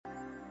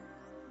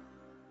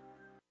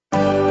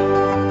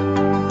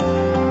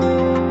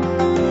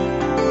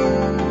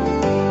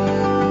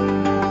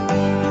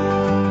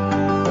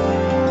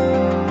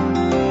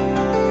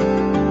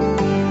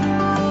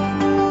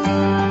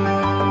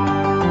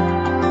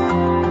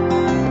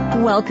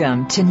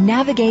Welcome to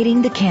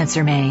Navigating the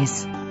Cancer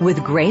Maze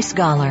with Grace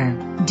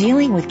Goller.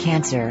 Dealing with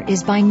cancer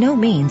is by no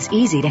means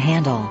easy to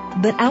handle,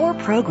 but our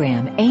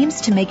program aims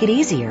to make it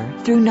easier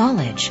through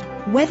knowledge.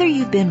 Whether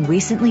you've been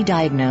recently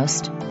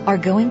diagnosed, are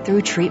going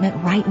through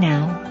treatment right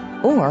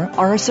now, or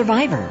are a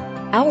survivor,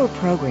 our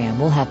program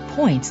will have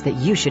points that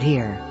you should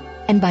hear.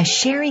 And by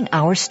sharing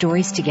our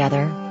stories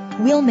together,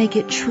 we'll make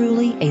it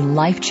truly a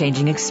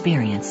life-changing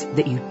experience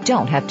that you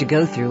don't have to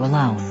go through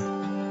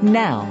alone.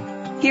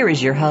 Now, here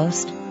is your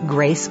host,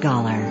 Grace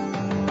Goller.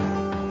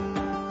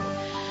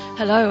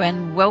 Hello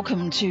and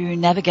welcome to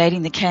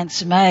Navigating the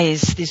Cancer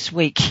Maze this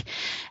week.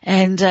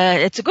 And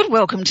it's a good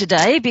welcome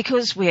today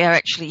because we are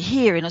actually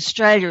here in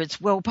Australia. It's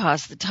well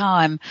past the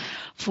time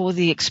for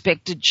the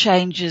expected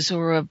changes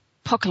or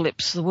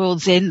apocalypse, the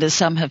world's end, as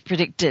some have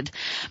predicted.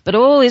 But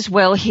all is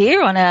well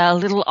here on our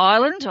little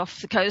island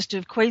off the coast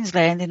of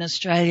Queensland in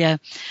Australia.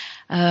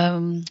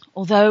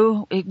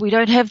 Although we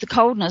don't have the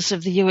coldness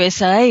of the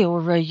USA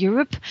or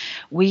Europe,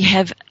 we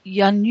have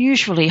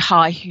unusually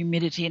high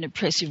humidity and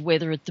oppressive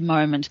weather at the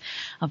moment.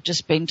 I've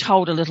just been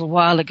told a little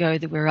while ago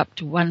that we're up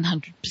to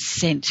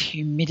 100%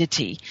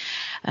 humidity.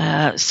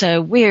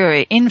 So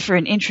we're in for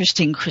an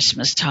interesting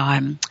Christmas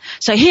time.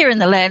 So here in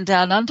the land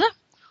down under,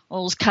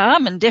 all's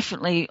calm and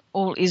definitely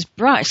all is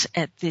bright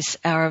at this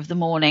hour of the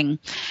morning.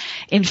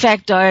 In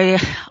fact, I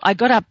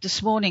got up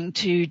this morning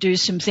to do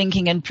some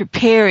thinking and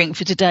preparing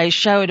for today's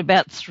show at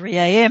about 3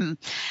 a.m.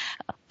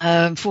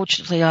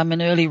 Fortunately, I'm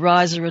an early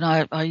riser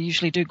and I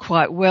usually do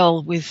quite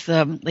well with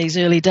these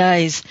early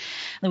days.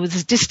 There was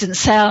this distant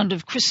sound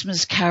of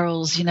Christmas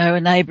carols. You know,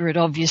 a neighbour had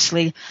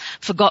obviously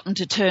forgotten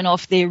to turn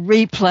off their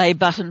replay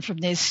button from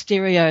their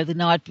stereo the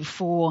night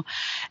before.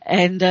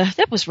 And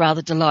that was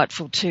rather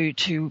delightful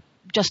to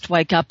just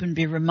wake up and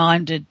be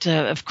reminded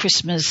of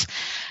Christmas.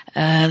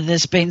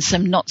 There's been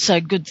some not so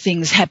good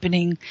things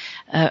happening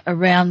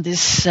around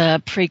this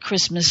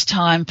pre-Christmas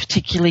time,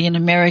 particularly in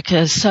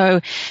America. So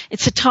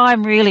it's a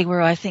time really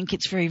where I think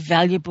it's very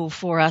valuable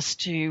for us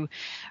to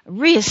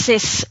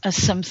reassess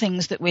some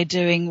things that we're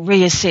doing,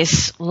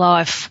 reassess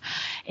life.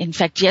 In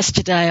fact,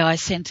 yesterday I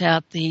sent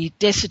out the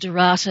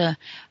Desiderata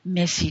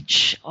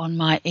message on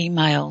my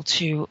email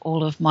to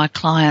all of my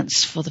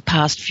clients for the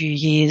past few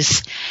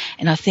years.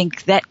 And I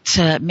think that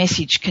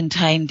message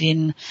contained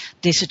in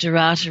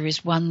Desiderata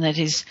is one that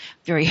is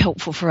very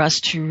helpful for us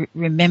to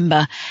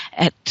remember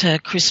at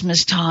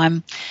Christmas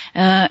time.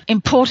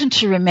 Important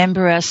to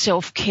remember our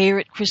self-care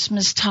at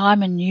Christmas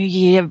time and New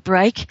Year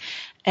break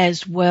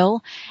as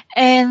well,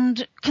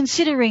 and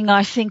considering,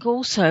 I think,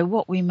 also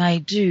what we may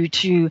do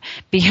to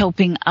be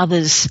helping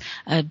others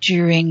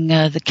during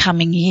the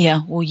coming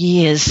year or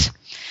years.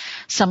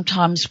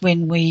 Sometimes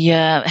when we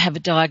have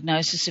a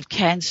diagnosis of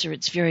cancer,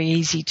 it's very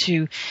easy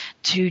to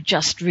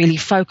just really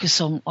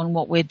focus on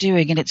what we're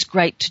doing, and it's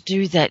great to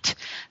do that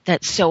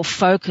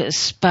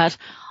self-focus, but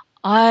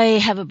I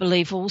have a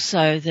belief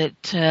also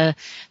that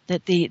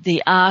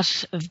the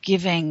art of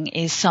giving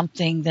is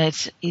something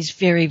that is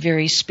very,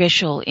 very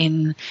special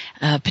in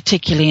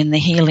particularly in the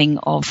healing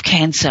of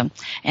cancer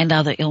and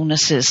other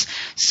illnesses.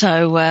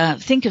 So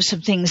think of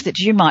some things that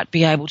you might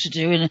be able to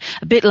do, and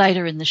a bit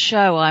later in the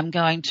show I'm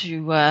going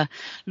to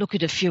look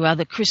at a few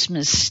other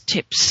Christmas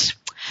tips.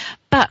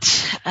 But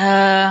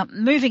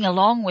moving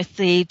along with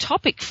the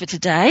topic for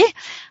today,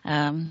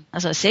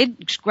 as I said,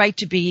 it's great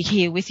to be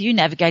here with you,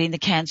 navigating the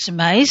cancer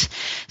maze.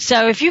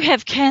 So if you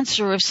have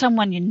cancer or if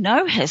someone you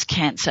know has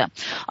cancer,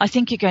 I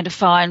think you're going to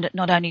find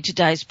not only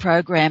today's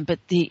program but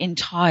the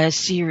entire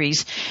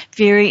series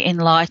very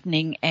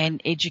enlightening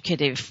and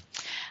educative.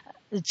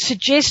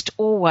 Suggest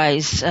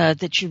always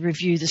that you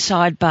review the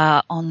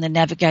sidebar on the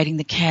Navigating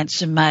the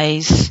Cancer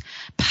Maze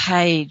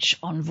page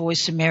on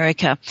Voice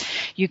America.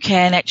 You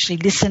can actually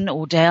listen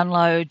or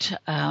download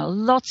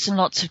lots and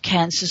lots of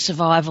cancer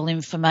survival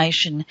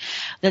information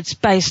that's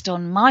based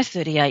on my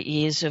 38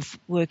 years of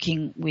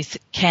working with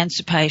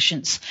cancer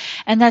patients,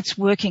 and that's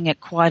working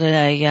at quite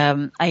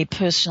a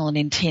personal and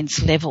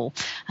intense level,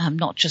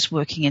 not just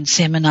working in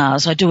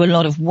seminars. I do a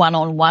lot of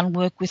one-on-one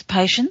work with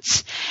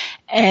patients,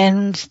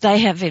 and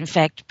they have in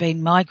fact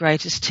been my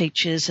greatest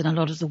teachers, and a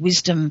lot of the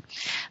wisdom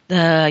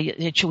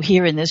that you'll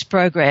hear in this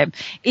program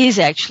is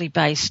actually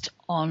based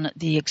on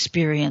the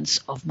experience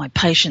of my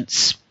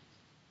patients.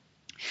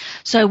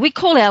 So we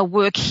call our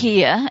work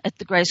here at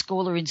the Grace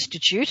Goller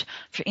Institute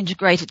for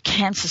Integrated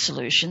Cancer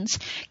Solutions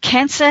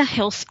Cancer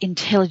Health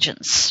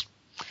Intelligence.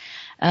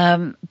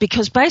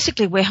 Because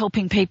basically we're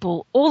helping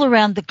people all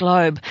around the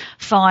globe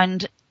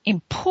find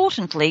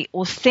importantly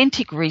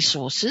authentic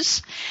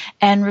resources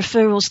and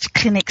referrals to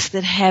clinics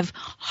that have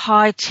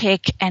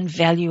high-tech and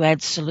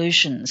value-add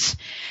solutions.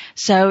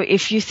 So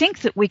if you think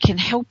that we can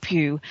help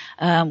you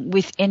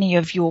with any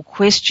of your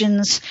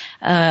questions,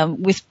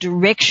 with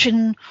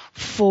direction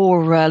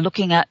for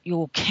looking at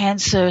your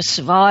cancer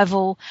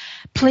survival,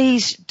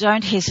 please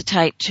don't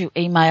hesitate to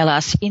email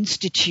us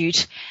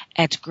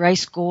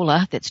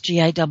institute@gracegoller, that's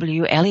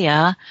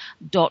GAWLER.com.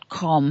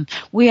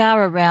 We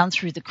are around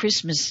through the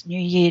Christmas,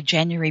 New Year,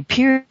 January January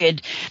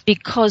period,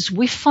 because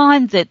we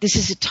find that this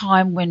is a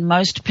time when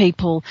most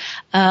people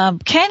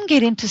can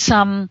get into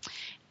some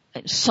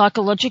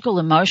psychological,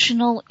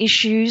 emotional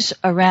issues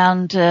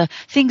around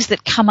things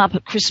that come up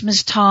at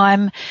Christmas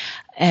time,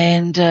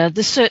 and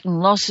there's certain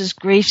losses,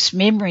 griefs,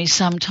 memories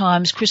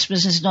sometimes.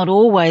 Christmas is not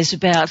always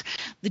about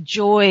the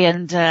joy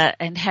and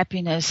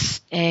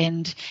happiness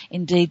and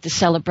indeed the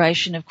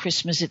celebration of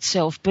Christmas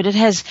itself, but it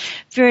has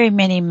very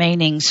many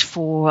meanings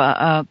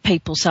for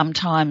people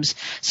sometimes.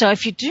 So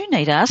if you do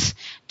need us,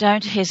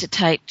 don't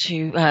hesitate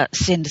to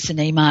send us an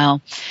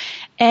email.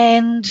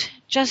 And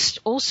just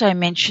also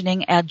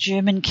mentioning our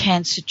German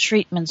Cancer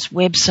Treatments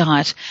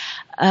website.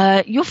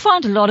 You'll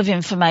find a lot of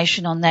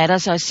information on that.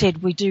 As I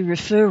said, we do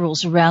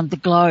referrals around the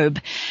globe,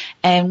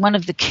 and one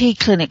of the key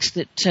clinics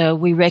that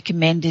we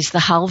recommend is the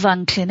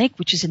Hallwang Clinic,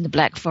 which is in the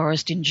Black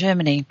Forest in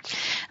Germany.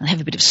 And they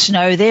have a bit of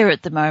snow there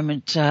at the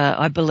moment,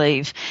 I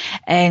believe.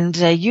 And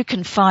you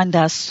can find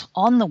us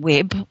on the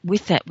web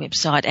with that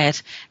website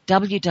at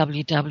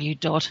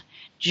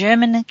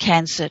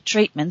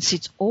www.germancancertreatments,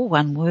 it's all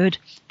one word,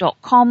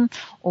 .com,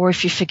 or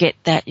if you forget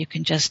that, you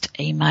can just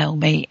email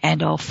me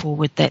and I'll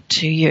forward that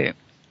to you.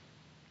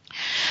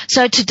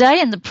 So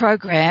today in the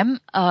program,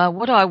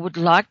 what I would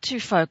like to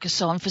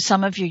focus on, for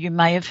some of you, you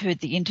may have heard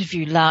the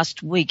interview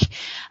last week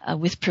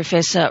with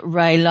Professor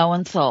Ray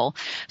Lowenthal.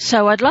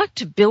 So I'd like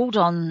to build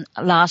on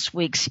last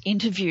week's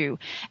interview,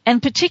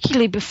 and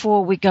particularly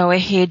before we go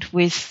ahead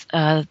with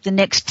the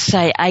next,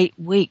 say, 8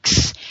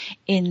 weeks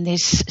in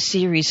this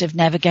series of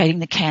Navigating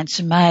the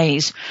Cancer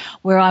Maze,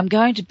 where I'm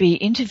going to be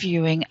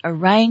interviewing a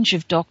range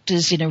of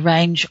doctors in a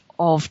range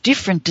of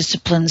different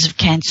disciplines of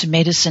cancer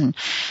medicine: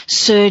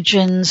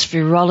 surgeons,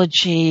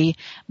 virology,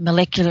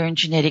 molecular and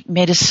genetic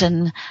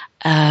medicine,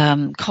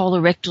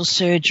 colorectal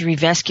surgery,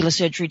 vascular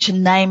surgery, to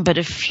name but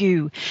a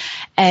few.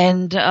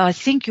 And I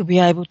think you'll be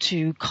able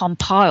to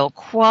compile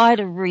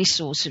quite a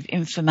resource of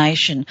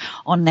information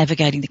on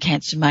navigating the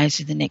cancer maze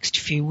in the next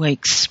few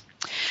weeks.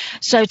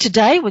 So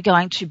today we're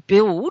going to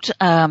build,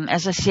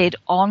 as I said,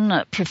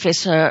 on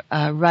Professor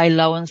Ray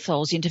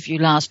Lowenthal's interview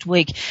last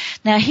week.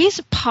 Now, he's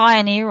a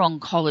pioneer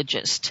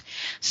oncologist,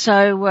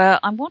 so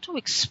I want to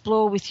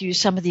explore with you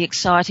some of the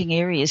exciting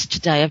areas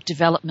today of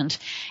development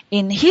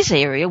in his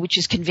area, which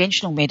is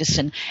conventional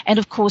medicine, and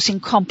of course in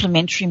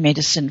complementary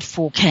medicine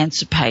for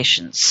cancer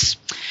patients.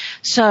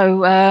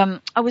 So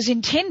I was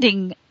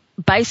intending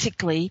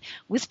basically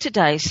with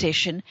today's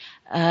session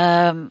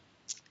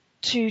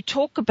to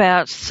talk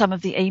about some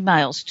of the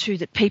emails too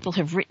that people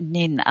have written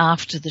in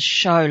after the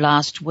show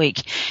last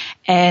week.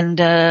 And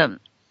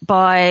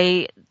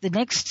by the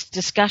next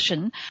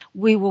discussion,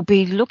 we will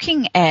be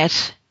looking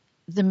at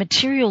the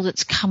material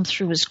that's come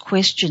through as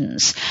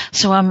questions.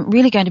 So I'm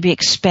really going to be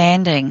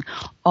expanding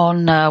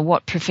on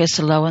what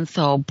Professor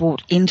Lowenthal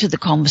brought into the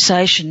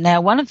conversation.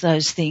 Now, one of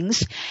those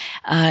things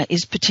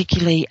is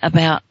particularly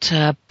about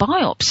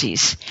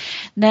biopsies.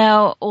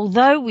 Now,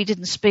 although we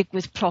didn't speak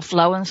with Prof.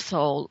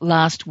 Lowenthal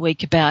last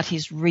week about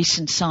his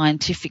recent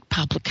scientific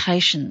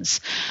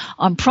publications,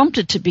 I'm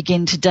prompted to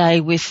begin today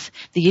with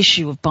the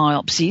issue of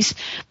biopsies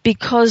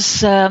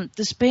because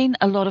there's been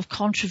a lot of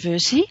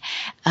controversy.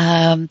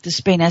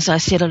 There's been, as I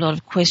said, a lot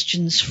of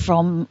questions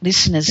from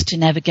listeners to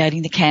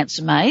Navigating the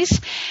Cancer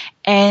Maze.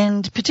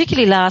 And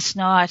particularly last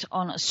night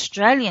on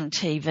Australian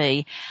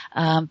TV,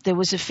 there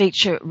was a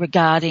feature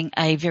regarding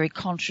a very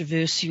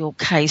controversial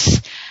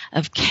case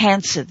of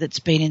cancer that's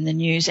been in the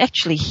news,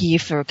 actually here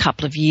for a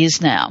couple of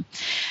years now.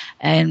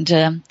 And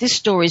this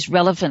story is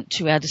relevant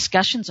to our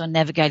discussions on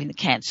Navigating the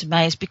Cancer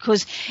Maze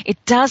because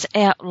it does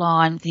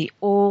outline the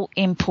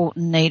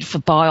all-important need for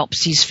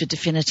biopsies for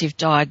definitive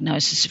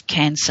diagnosis of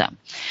cancer.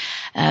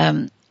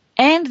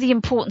 And the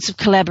importance of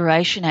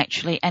collaboration,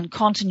 actually, and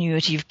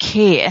continuity of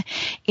care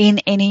in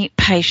any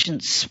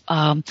patient's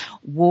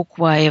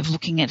walkway of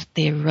looking at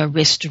their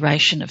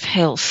restoration of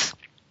health.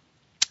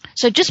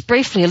 So just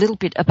briefly a little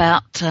bit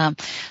about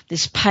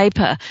this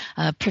paper.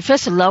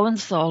 Professor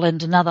Lowenthal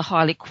and another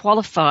highly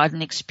qualified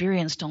and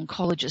experienced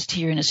oncologist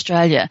here in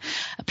Australia,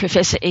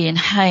 Professor Ian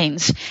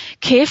Haynes,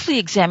 carefully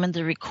examined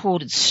the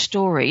recorded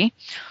story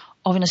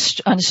of an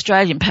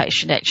Australian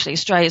patient, actually,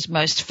 Australia's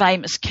most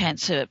famous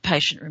cancer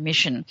patient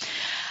remission,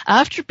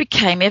 after it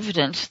became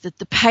evident that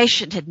the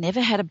patient had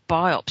never had a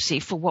biopsy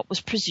for what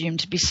was presumed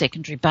to be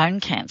secondary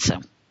bone cancer.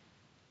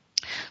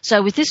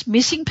 So with this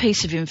missing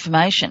piece of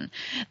information,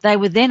 they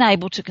were then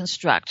able to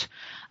construct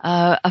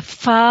a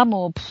far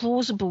more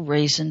plausible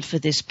reason for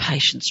this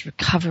patient's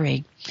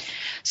recovery.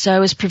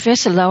 So as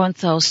Professor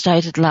Lowenthal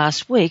stated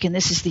last week, and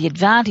this is the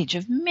advantage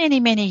of many,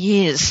 many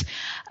years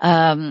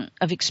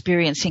of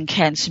experience in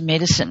cancer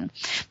medicine,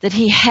 that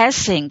he has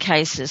seen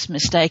cases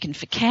mistaken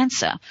for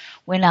cancer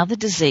when other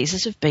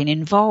diseases have been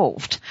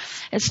involved.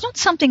 It's not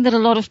something that a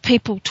lot of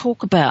people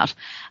talk about,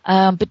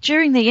 but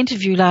during the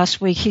interview last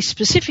week, he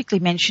specifically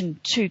mentioned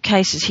 2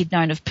 cases he'd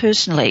known of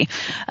personally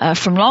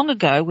from long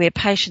ago where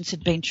patients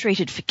had been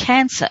treated for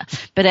cancer,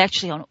 but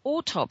actually on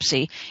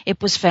autopsy,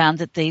 it was found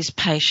that these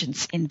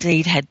patients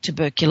indeed had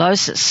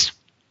tuberculosis.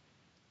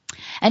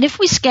 And if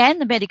we scan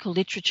the medical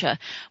literature,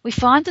 we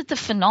find that the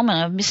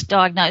phenomenon of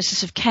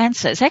misdiagnosis of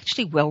cancer is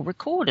actually well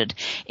recorded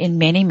in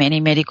many, many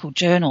medical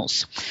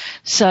journals.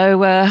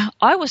 So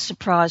I was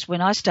surprised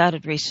when I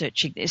started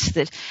researching this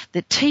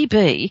that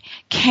TB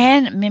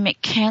can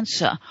mimic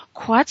cancer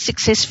quite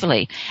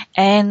successfully,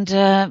 and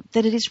that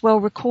it is well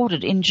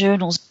recorded in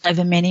journals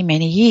over many,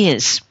 many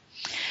years.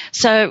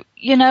 So,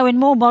 in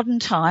more modern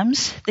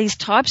times, these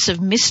types of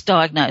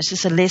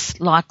misdiagnoses are less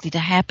likely to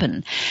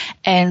happen.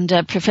 And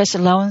Professor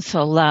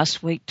Lowenthal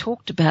last week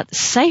talked about the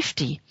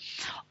safety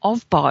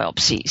of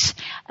biopsies.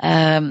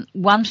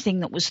 One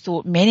thing that was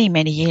thought many,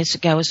 many years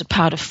ago as a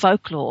part of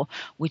folklore,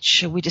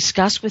 which we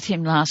discussed with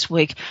him last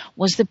week,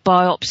 was that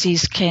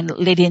biopsies can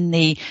let in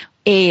the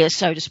air,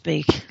 so to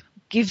speak,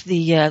 give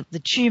the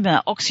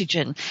tumour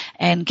oxygen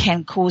and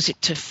can cause it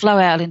to flow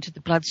out into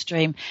the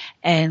bloodstream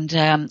and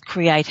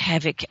create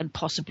havoc and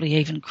possibly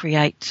even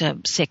create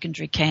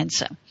secondary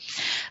cancer.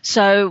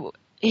 So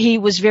he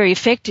was very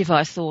effective,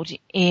 I thought,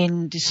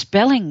 in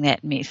dispelling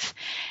that myth.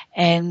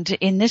 And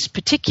in this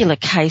particular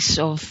case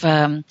of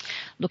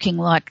looking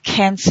like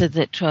cancer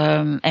that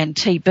and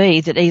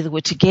TB that either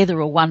were together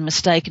or one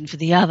mistaken for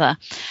the other,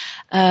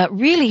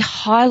 really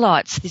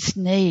highlights this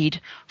need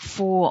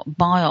for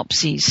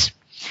biopsies.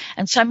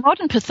 And so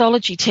modern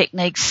pathology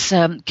techniques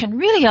can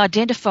really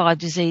identify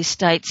disease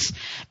states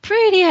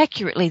pretty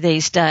accurately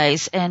these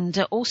days,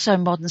 and also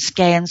modern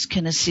scans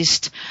can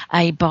assist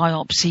a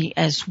biopsy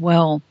as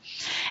well.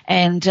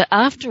 And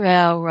after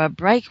our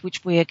break,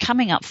 which we're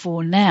coming up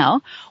for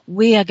now,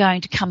 we are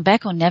going to come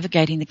back on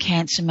Navigating the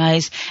Cancer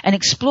Maze and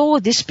explore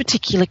this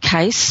particular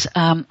case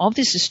of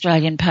this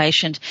Australian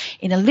patient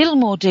in a little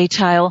more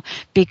detail,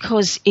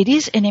 because it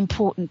is an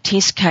important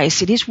test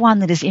case. It is one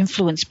that has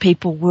influenced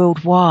people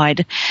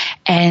worldwide.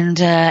 And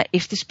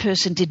if this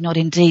person did not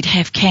indeed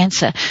have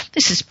cancer,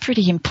 this is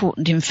pretty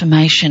important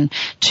information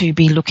to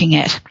be looking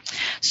at.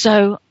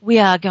 So we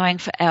are going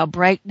for our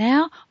break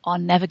now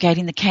on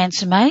Navigating the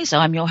Cancer Maze.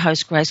 I'm your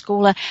host, Grace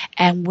Gawler,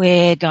 and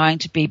we're going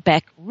to be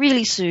back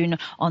really soon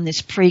on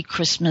this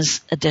pre-Christmas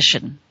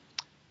edition.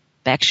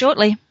 Back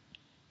shortly.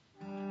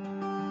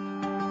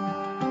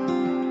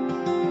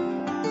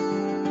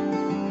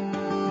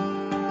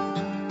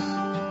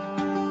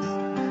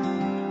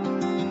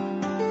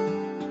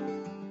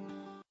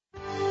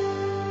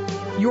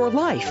 Your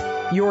life,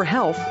 your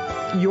health,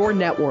 your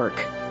network.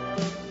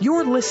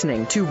 You're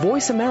listening to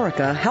Voice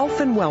America Health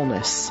and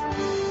Wellness.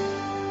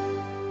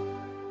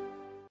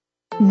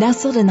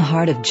 Nestled in the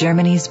heart of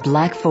Germany's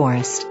Black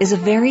Forest is a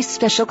very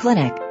special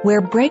clinic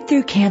where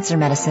breakthrough cancer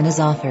medicine is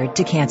offered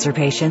to cancer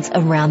patients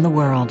around the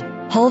world.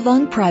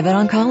 Holvung Private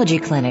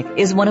Oncology Clinic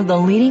is one of the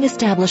leading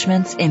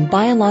establishments in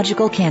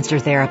biological cancer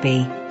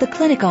therapy. The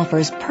clinic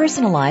offers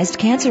personalized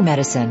cancer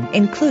medicine,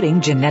 including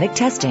genetic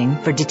testing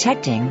for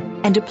detecting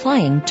and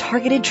applying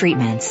targeted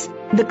treatments.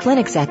 The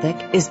clinic's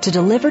ethic is to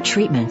deliver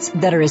treatments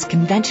that are as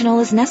conventional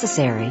as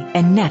necessary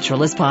and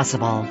natural as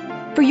possible.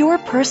 For your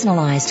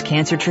personalized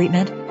cancer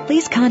treatment,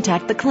 please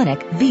contact the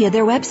clinic via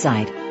their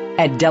website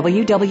at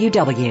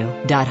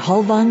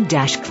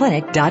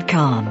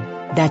www.holvung-clinic.com.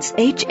 That's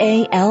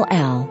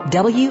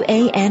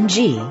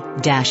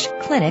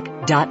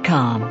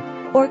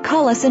HALLWANG-clinic.com. Or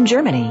call us in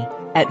Germany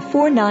at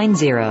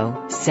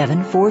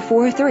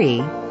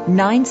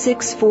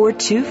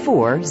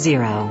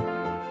 490-7443-96440.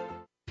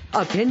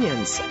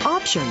 Opinions,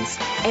 options,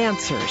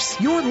 answers.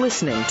 You're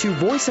listening to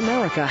Voice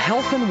America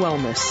Health and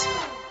Wellness.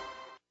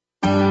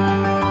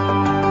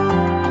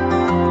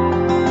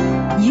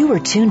 You are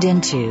tuned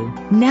into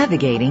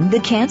Navigating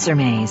the Cancer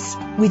Maze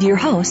with your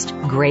host,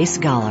 Grace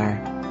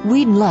Gawler.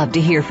 We'd love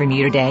to hear from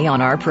you today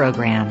on our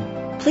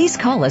program. Please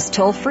call us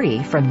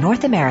toll-free from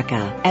North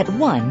America at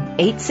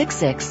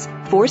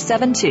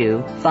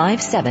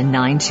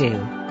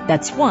 1-866-472-5792.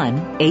 That's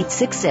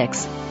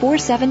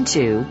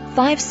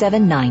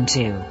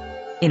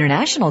 1-866-472-5792.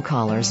 International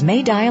callers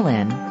may dial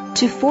in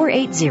to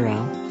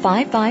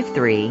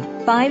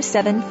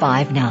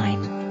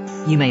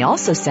 480-553-5759. You may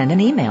also send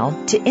an email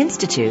to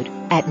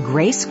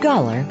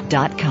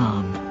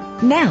institute@gracegawler.com.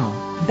 Now,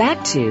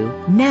 back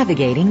to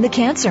Navigating the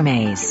Cancer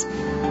Maze.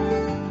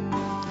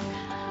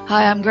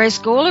 Hi, I'm Grace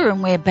Gawler,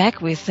 and we're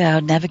back with our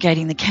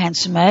Navigating the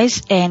Cancer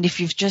Maze. And if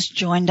you've just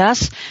joined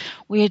us,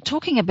 we're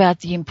talking about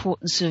the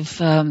importance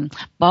of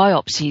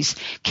biopsies,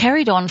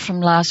 carried on from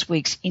last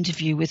week's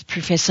interview with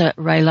Professor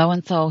Ray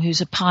Lowenthal,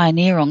 who's a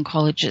pioneer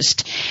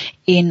oncologist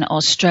in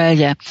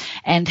Australia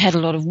and had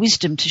a lot of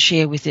wisdom to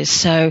share with us.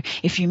 So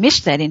if you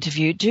missed that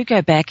interview, do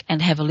go back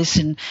and have a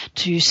listen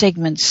to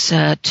segments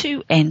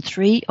 2 and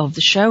 3 of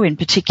the show, in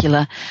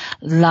particular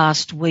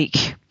last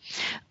week.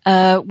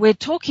 We're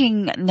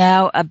talking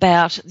now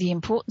about the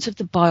importance of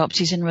the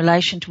biopsies in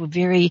relation to a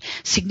very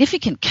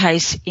significant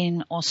case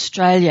in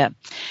Australia.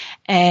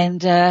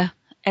 And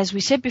as we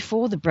said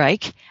before the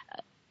break,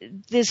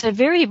 there's a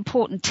very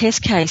important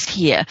test case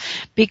here,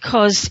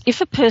 because if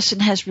a person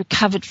has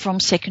recovered from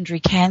secondary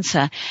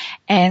cancer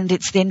and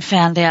it's then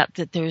found out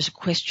that there is a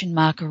question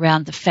mark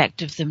around the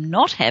fact of them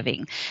not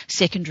having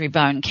secondary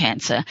bone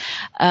cancer,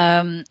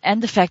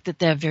 and the fact that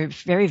they're very,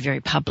 very, very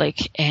public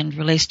and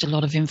released a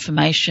lot of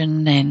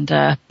information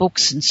and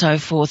books and so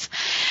forth,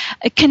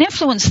 it can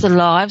influence the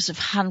lives of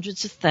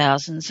hundreds of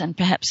thousands and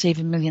perhaps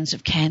even millions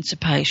of cancer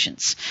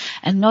patients.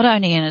 And not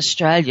only in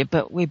Australia,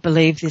 but we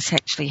believe this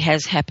actually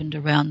has happened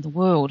around the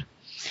world.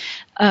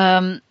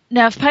 Now,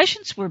 if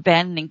patients were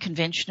abandoning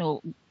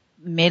conventional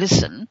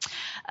medicine,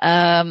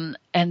 and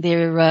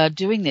they're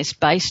doing this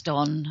based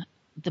on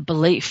the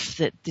belief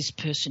that this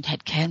person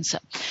had cancer,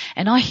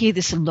 and I hear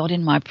this a lot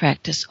in my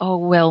practice, oh,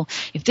 well,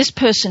 if this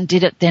person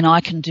did it, then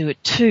I can do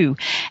it too.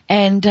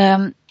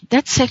 And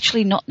that's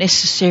actually not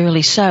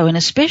necessarily so, and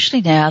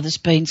especially now there's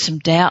been some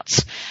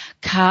doubts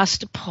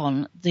cast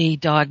upon the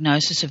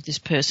diagnosis of this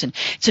person.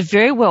 It's a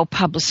very well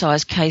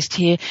publicised case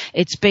here.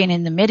 It's been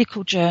in the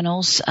medical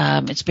journals,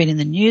 it's been in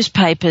the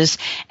newspapers,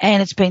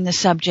 and it's been the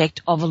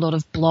subject of a lot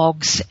of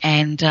blogs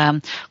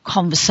and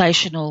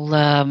conversational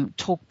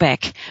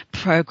talkback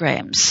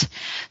programs.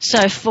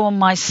 So for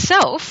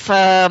myself,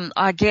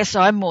 I guess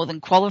I'm more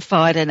than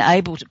qualified and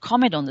able to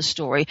comment on the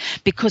story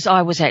because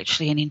I was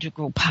actually an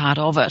integral part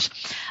of it.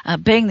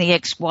 Being the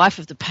ex-wife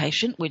of the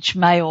patient, which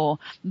may or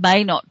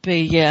may not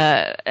be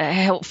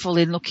helpful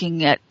in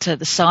looking at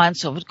the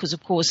science of it, because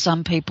of course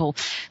some people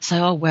say,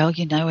 oh well,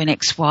 you know, an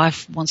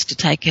ex-wife wants to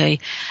take a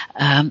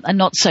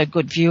not so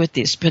good view at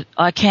this, but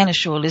I can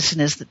assure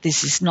listeners that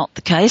this is not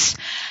the case.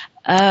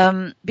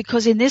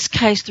 Because in this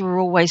case there were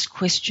always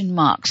question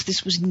marks.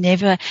 This was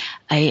never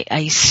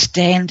a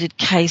standard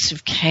case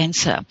of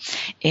cancer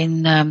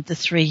in the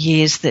 3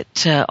 years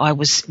that I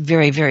was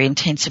very, very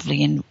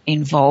intensively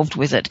involved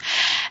with it.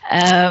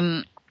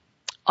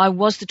 I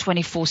was the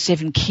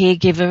 24/7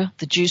 caregiver,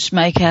 the juice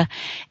maker,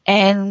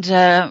 and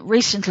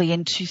recently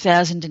in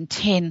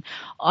 2010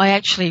 I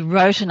actually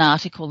wrote an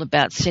article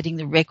about setting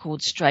the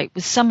record straight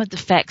with some of the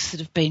facts that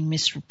have been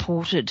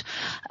misreported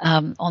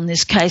on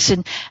this case.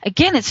 And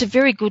again, it's a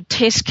very good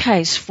test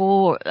case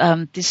for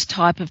this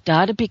type of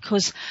data,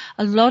 because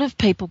a lot of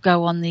people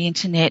go on the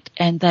internet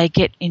and they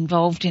get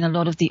involved in a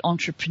lot of the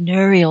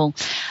entrepreneurial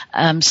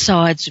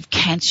sides of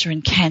cancer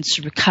and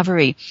cancer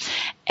recovery.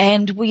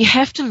 And we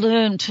have to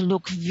learn to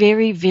look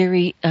very,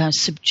 very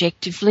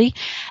subjectively.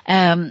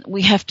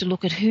 We have to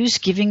look at who's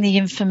giving the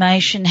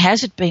information.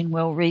 Has it been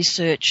well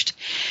researched?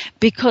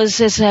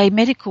 Because as a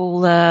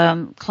medical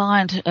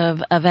client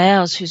of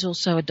ours who's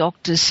also a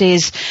doctor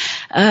says,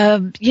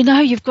 you know,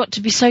 you've got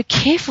to be so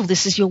careful.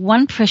 This is your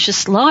one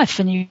precious life,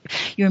 and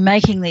you're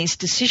making these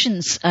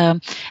decisions,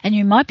 and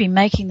you might be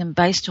making them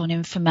based on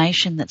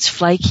information that's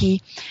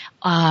flaky,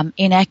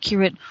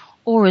 inaccurate,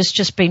 or has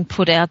just been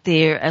put out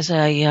there as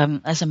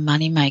a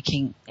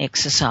money-making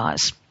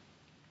exercise.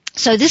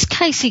 So this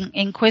case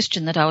in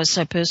question that I was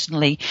so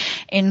personally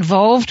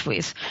involved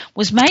with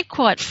was made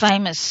quite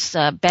famous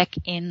back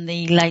in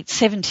the late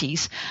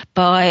 70s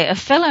by a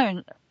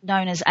fellow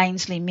known as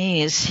Ainsley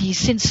Mears. He's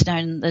since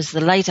known as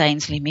the late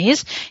Ainsley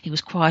Mears. He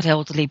was quite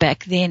elderly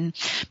back then.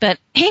 But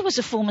he was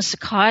a former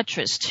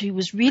psychiatrist who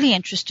was really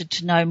interested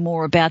to know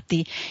more about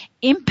the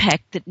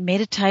impact that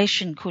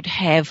meditation could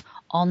have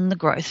on the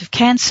growth of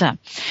cancer.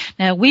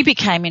 Now, we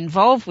became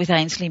involved with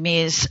Ainsley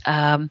Mears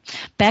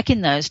back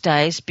in those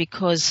days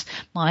because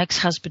my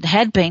ex-husband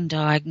had been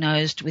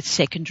diagnosed with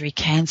secondary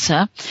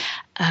cancer.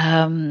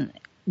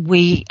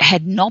 We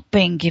had not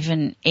been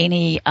given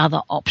any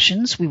other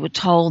options. We were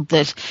told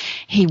that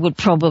he would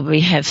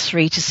probably have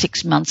 3 to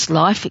 6 months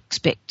life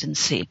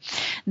expectancy.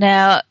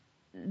 Now,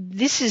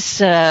 this is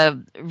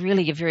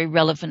really a very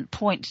relevant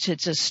point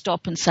to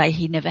stop and say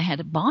he never had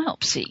a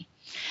biopsy.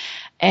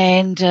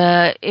 And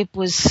it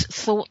was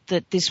thought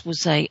that this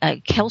was a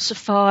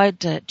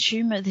calcified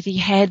tumour that he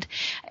had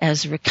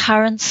as a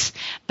recurrence.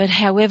 But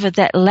however,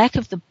 that lack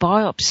of the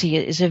biopsy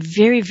is a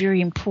very,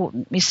 very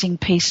important missing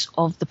piece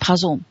of the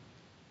puzzle.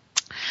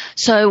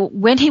 So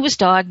when he was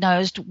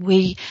diagnosed,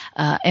 we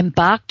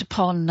embarked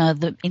upon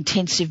the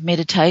intensive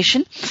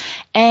meditation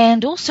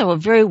and also a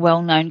very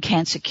well-known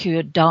cancer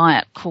cure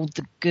diet called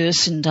the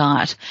Gerson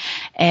diet,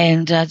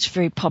 and it's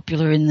very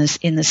popular in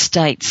the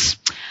States.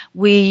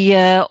 We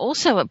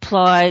also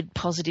applied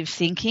positive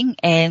thinking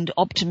and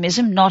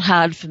optimism, not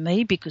hard for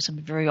me because I'm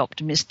a very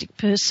optimistic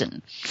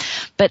person.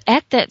 But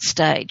at that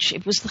stage,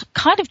 it was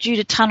kind of due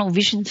to tunnel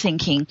vision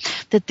thinking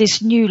that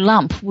this new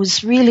lump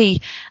was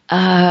really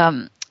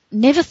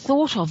never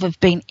thought of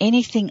being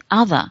anything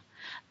other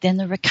than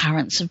the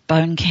recurrence of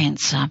bone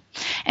cancer.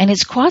 And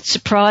it's quite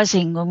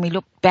surprising when we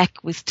look back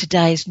with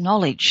today's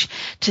knowledge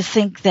to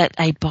think that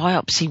a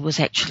biopsy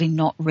was actually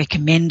not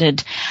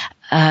recommended.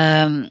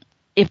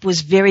 it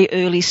was very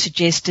early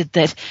suggested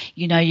that,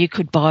 you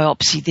could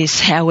biopsy this.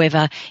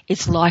 However,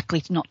 it's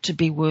likely not to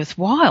be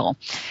worthwhile.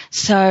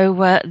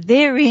 So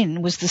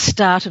therein was the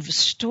start of a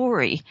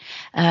story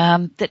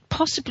that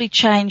possibly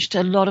changed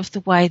a lot of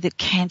the way that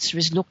cancer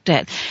is looked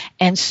at,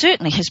 and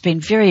certainly has been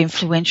very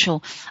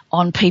influential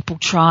on people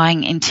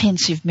trying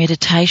intensive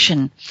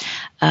meditation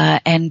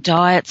and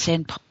diets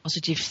and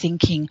positive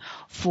thinking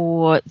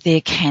for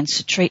their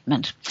cancer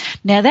treatment.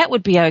 Now, that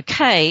would be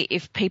okay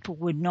if people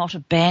were not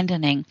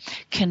abandoning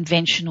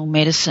conventional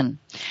medicine,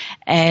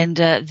 and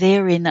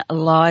therein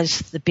lies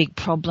the big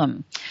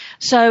problem.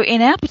 So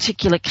in our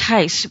particular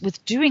case,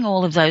 with doing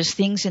all of those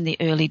things in the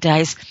early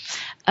days,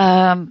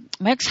 my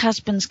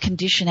ex-husband's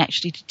condition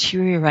actually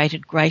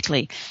deteriorated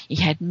greatly. He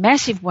had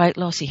massive weight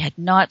loss, he had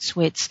night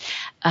sweats,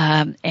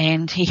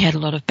 and he had a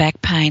lot of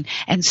back pain,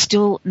 and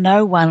still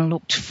no one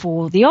looked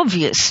for the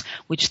obvious,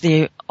 which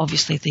they're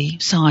obviously the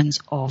signs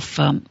of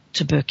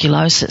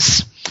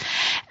tuberculosis.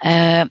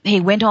 He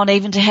went on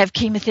even to have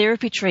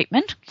chemotherapy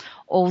treatment,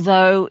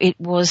 although it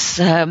was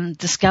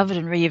discovered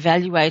and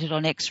reevaluated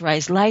on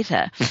x-rays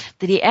later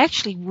that he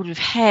actually would have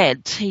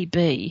had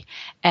TB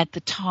at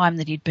the time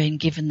that he'd been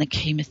given the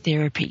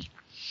chemotherapy.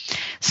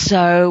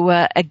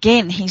 So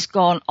again, he's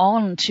gone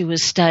on to a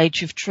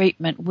stage of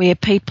treatment where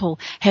people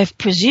have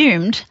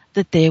presumed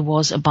that there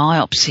was a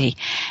biopsy,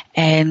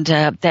 and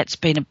that's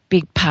been a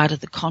big part of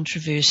the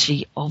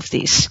controversy of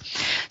this.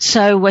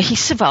 So he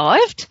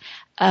survived.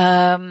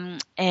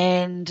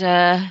 And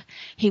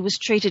he was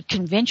treated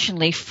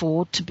conventionally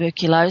for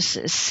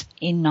tuberculosis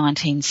in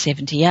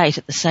 1978.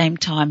 At the same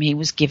time, he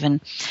was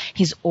given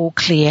his all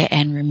clear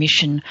and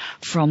remission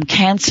from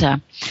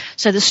cancer.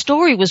 So the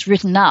story was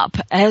written up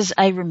as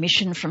a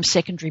remission from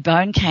secondary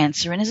bone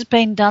cancer and has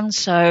been done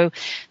so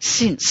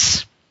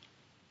since.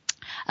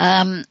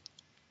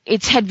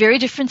 It's had very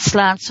different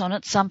slants on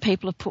it. Some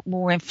people have put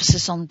more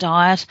emphasis on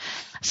diet.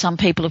 Some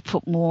people have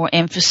put more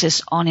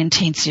emphasis on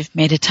intensive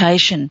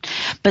meditation.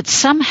 But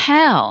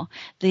somehow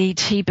the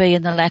TB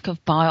and the lack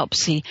of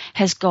biopsy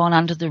has gone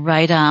under the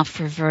radar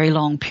for a very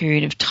long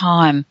period of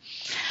time.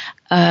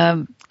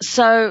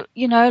 So,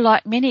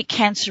 like many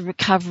cancer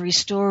recovery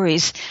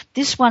stories,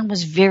 this one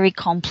was very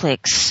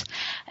complex.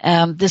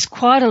 There's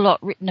quite a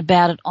lot written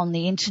about it on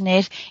the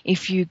internet.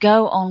 If you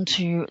go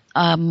onto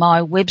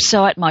my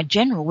website, my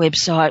general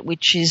website,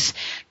 which is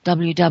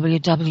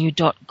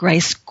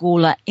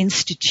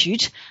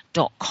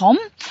www.gracegawlerinstitute.com,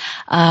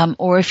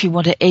 or if you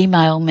want to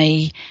email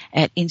me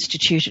at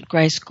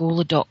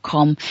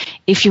institute@gracegawler.com.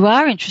 If you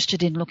are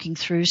interested in looking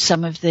through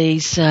some of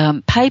these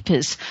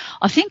papers,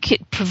 I think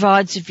it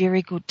provides a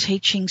very good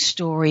teaching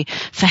story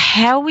for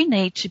how we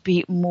need to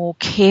be more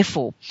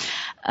careful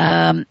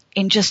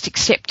in just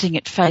accepting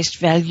at face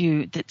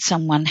value that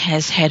someone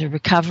has had a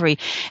recovery.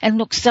 And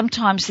look,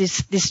 sometimes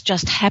this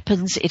just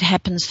happens. It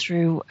happens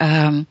through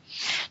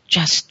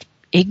just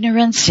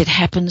ignorance. It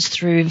happens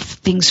through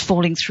things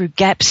falling through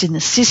gaps in the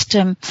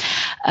system.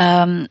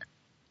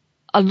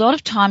 A lot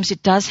of times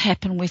it does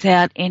happen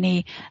without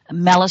any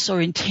malice or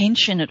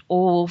intention at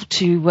all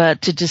to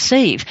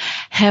deceive.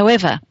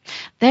 However,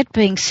 that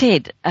being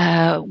said,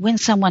 when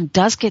someone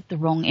does get the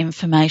wrong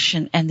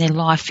information and their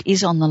life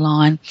is on the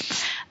line,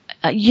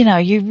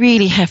 you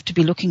really have to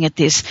be looking at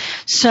this.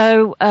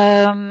 So,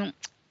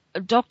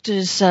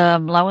 Doctors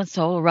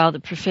Lowenthal, or rather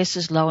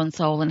Professors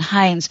Lowenthal and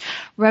Haynes,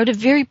 wrote a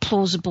very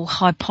plausible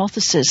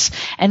hypothesis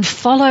and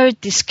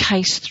followed this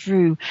case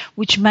through,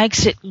 which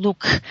makes it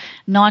look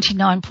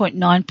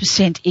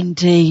 99.9%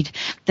 indeed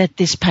that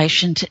this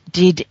patient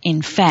did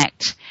in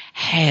fact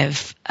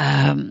have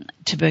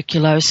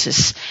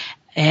tuberculosis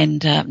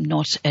and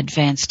not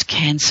advanced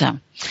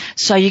cancer.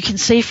 So you can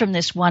see from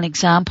this one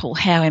example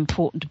how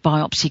important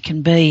biopsy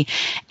can be,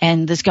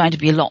 and there's going to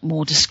be a lot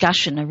more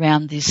discussion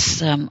around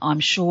this, I'm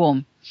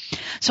sure.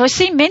 So I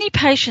see many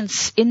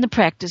patients in the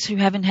practice who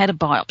haven't had a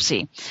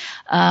biopsy,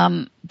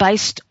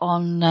 based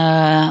on,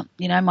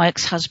 my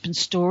ex-husband's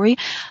story,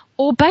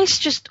 or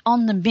based just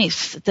on the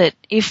myth that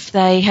if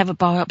they have a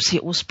biopsy,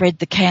 it will spread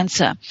the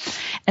cancer.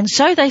 And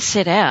so they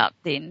set out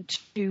then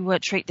to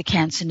treat the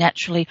cancer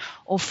naturally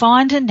or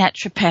find a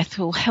naturopath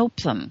who will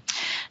help them.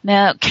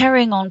 Now,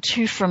 carrying on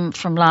too from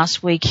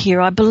last week here,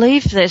 I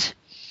believe that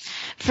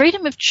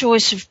freedom of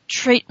choice of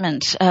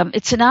treatment,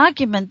 it's an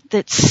argument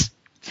that's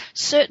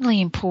certainly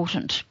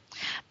important.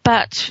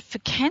 But for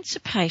cancer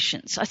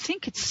patients, I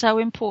think it's so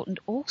important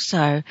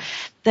also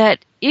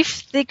that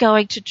if they're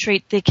going to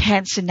treat their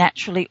cancer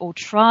naturally or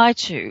try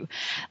to,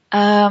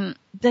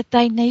 that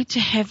they need to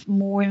have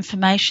more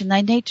information.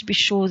 They need to be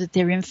sure that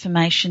their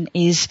information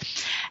is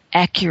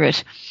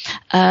accurate.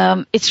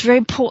 It's very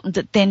important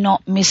that they're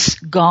not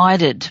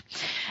misguided.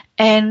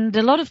 And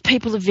a lot of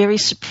people are very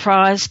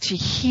surprised to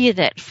hear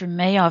that from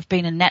me. I've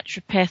been a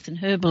naturopath and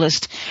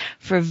herbalist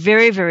for a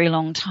very, very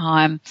long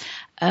time.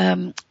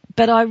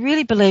 But I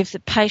really believe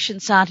that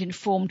patients aren't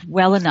informed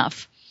well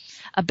enough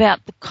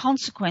about the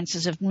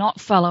consequences of not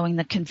following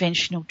the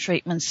conventional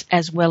treatments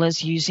as well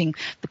as using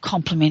the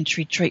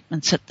complementary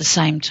treatments at the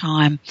same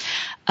time.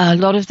 A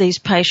lot of these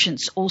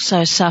patients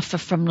also suffer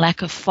from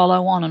lack of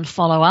follow-on and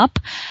follow-up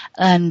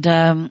and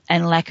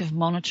lack of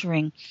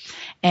monitoring.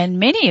 And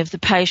many of the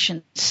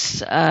patients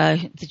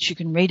that you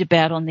can read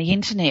about on the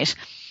internet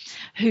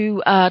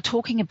who are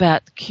talking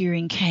about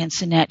curing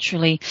cancer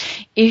naturally,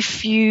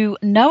 if you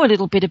know a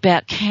little bit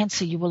about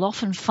cancer, you will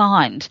often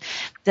find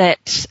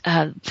that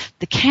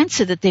the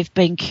cancer that they've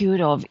been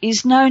cured of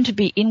is known to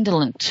be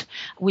indolent,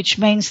 which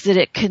means that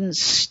it can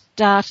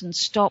start and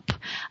stop.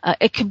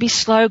 It can be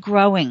slow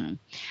growing.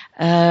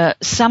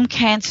 Some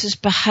cancers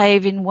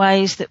behave in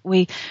ways that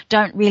we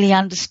don't really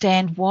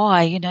understand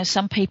why. You know,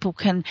 some people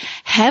can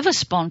have a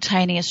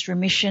spontaneous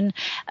remission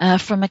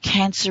from a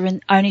cancer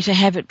and only to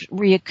have it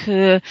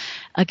reoccur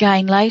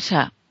again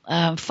later.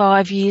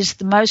 5 years,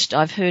 the most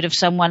I've heard of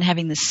someone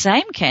having the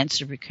same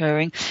cancer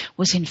recurring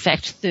was in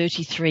fact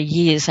 33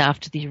 years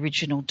after the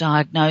original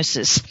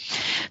diagnosis.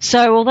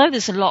 So although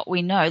there's a lot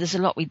we know, there's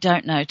a lot we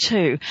don't know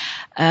too.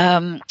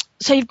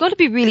 So you've got to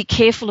be really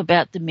careful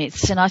about the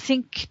myths, and I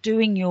think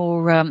doing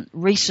your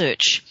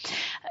research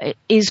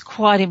is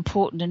quite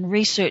important, and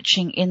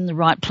researching in the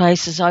right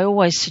places. I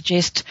always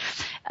suggest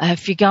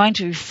if you're going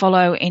to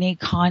follow any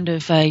kind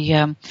of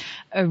a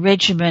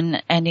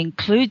regimen and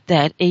include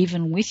that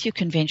even with your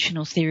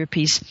conventional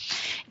therapies,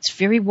 it's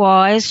very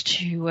wise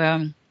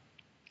to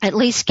at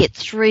least get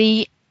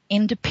 3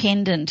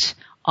 independent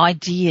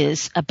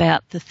ideas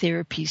about the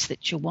therapies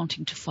that you're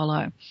wanting to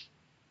follow.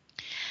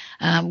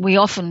 We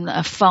often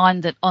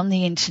find that on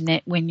the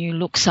internet, when you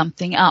look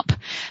something up,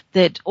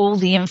 that all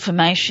the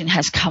information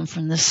has come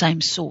from the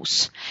same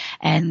source.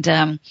 And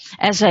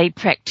as a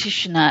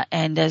practitioner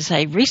and as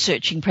a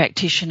researching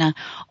practitioner,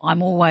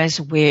 I'm always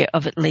aware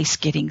of at least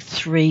getting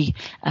 3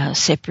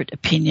 separate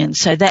opinions.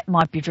 So that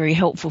might be very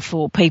helpful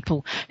for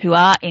people who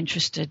are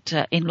interested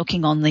in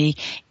looking on the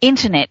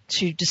internet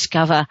to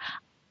discover,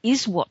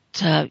 is what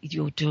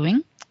you're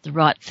doing the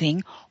right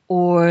thing,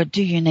 or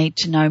do you need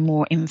to know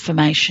more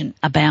information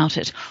about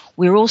it?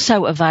 We're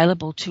also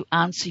available to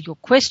answer your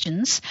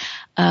questions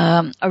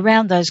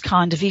around those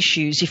kind of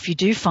issues. If you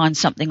do find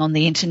something on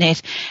the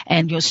internet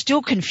and you're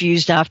still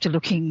confused after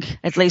looking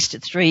at least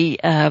at 3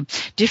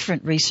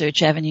 different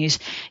research avenues,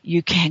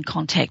 you can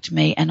contact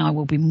me and I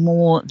will be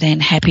more than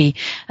happy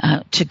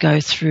to go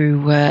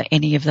through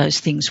any of those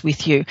things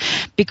with you.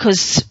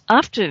 Because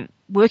after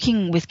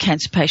working with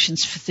cancer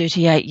patients for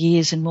 38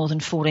 years and more than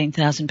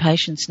 14,000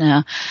 patients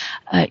now,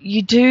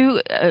 you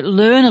do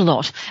learn a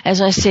lot. As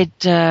I said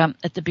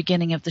at the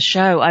beginning of the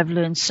show, I've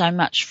learned so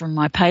much from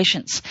my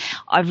patients.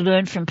 I've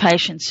learned from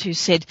patients who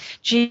said,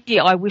 gee,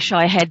 I wish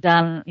I had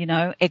done,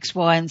 X,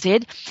 Y, and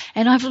Z.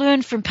 And I've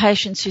learned from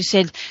patients who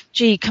said,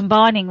 gee,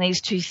 combining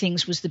these 2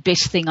 things was the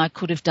best thing I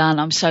could have done.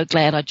 I'm so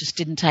glad I just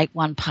didn't take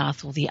one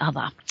path or the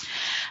other.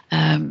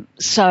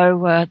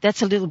 So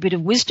that's a little bit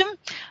of wisdom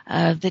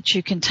that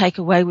you can take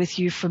away with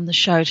you from the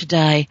show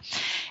today.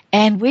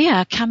 And we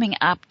are coming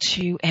up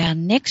to our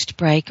next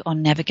break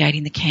on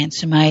Navigating the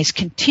Cancer Maze.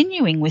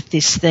 Continuing with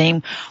this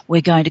theme,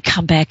 we're going to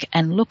come back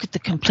and look at the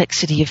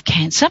complexity of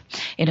cancer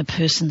in a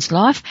person's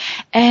life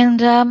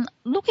and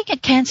looking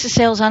at cancer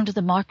cells under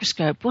the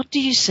microscope. What do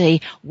you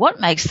see?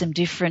 What makes them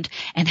different?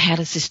 And how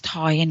does this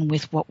tie in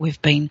with what we've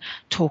been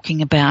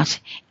talking about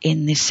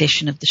in this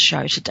session of the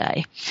show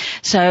today?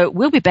 So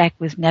we'll be back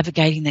with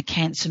Navigating the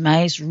Cancer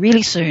Maze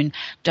really soon.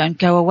 Don't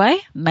go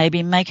away.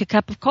 Maybe make a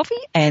cup of coffee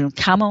and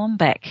come on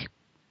back.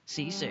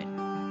 See you soon.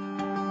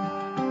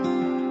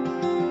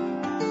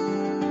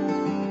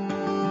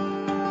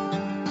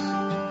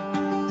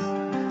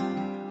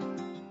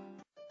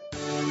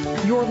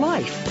 Your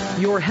life,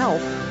 your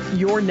health,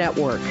 your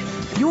network.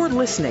 You're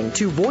listening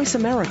to Voice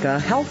America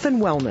Health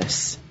and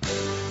Wellness.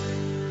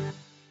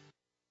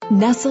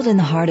 Nestled in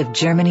the heart of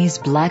Germany's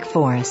Black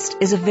Forest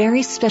is a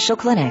very special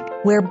clinic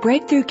where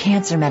breakthrough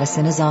cancer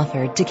medicine is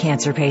offered to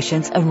cancer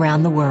patients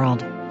around the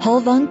world.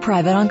 Holvung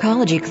Private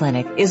Oncology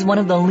Clinic is one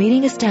of the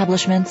leading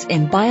establishments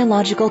in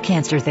biological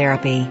cancer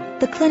therapy.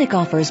 The clinic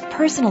offers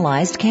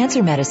personalized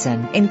cancer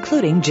medicine,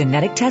 including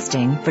genetic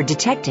testing for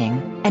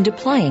detecting and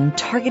applying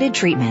targeted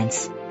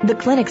treatments. The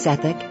clinic's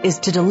ethic is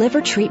to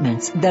deliver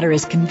treatments that are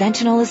as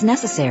conventional as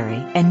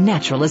necessary and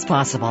natural as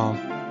possible.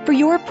 For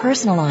your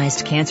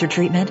personalized cancer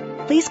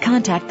treatment, please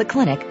contact the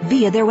clinic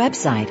via their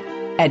website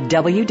at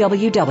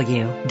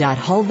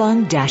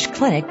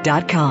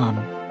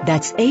www.holvung-clinic.com.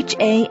 That's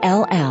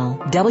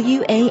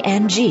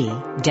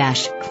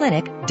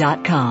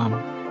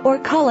HALLWANG-clinic.com. Or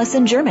call us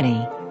in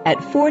Germany at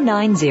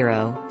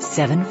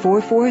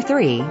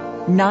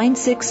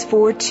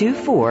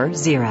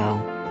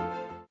 490-7443-96440.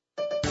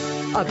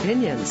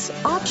 Opinions,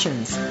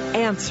 options,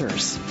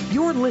 answers.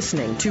 You're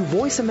listening to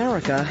Voice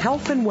America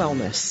Health and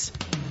Wellness.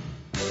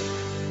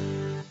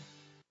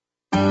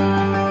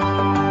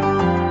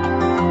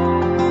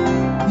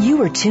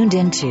 You are tuned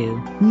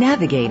into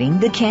Navigating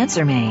the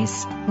Cancer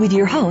Maze with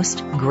your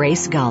host,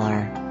 Grace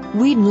Goller.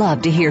 We'd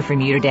love to hear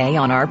from you today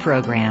on our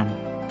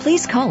program.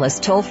 Please call us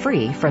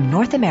toll-free from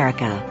North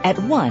America at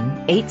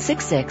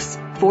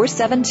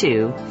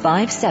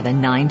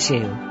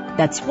 1-866-472-5792.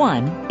 That's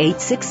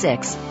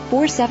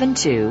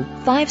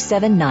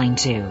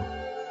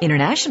 1-866-472-5792.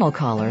 International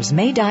callers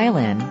may dial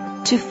in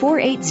to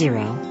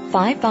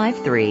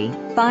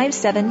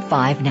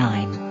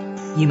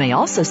 480-553-5759. You may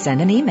also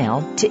send an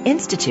email to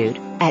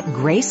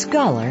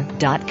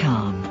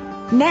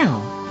institute@gracegollar.com.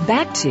 Now,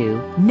 back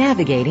to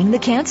Navigating the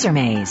Cancer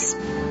Maze.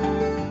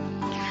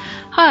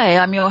 Hi,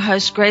 I'm your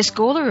host, Grace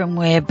Gawler, and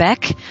we're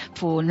back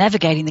for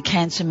Navigating the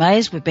Cancer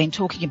Maze. We've been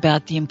talking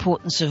about the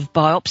importance of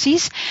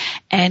biopsies,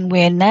 and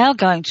we're now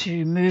going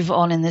to move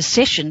on in this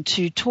session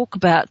to talk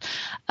about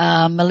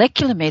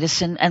molecular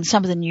medicine and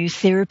some of the new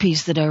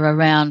therapies that are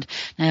around.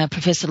 Now,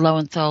 Professor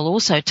Lowenthal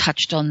also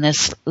touched on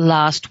this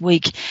last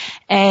week.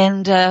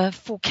 And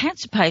for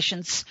cancer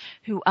patients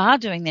who are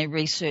doing their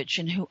research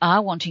and who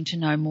are wanting to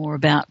know more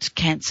about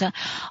cancer,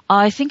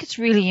 I think it's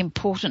really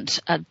important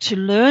to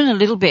learn a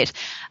little bit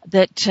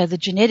that the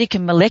genetic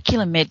and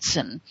molecular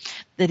medicine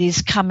that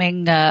is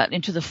coming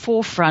into the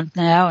forefront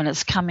now, and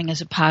it's coming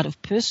as a part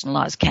of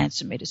personalised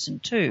cancer medicine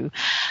too,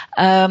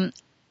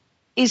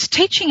 is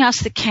teaching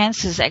us that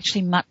cancer is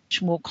actually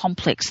much more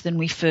complex than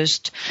we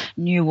first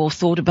knew or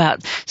thought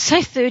about,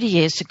 say 30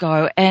 years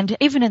ago. And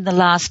even in the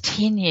last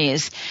 10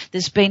 years,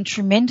 there's been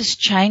tremendous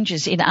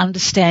changes in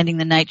understanding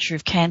the nature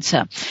of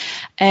cancer.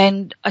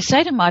 And I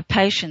say to my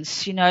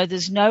patients,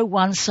 there's no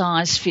one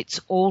size fits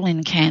all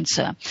in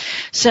cancer.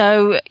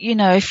 So,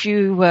 if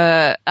you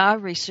are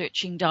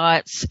researching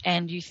diets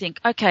and you think,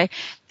 okay,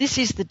 this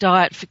is the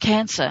diet for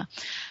cancer,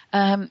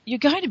 you're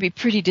going to be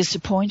pretty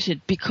disappointed,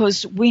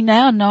 because we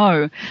now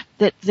know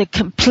that the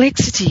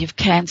complexity of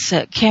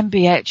cancer can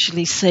be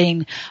actually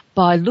seen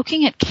by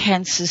looking at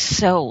cancer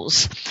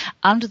cells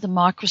under the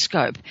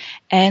microscope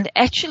and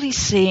actually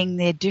seeing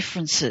their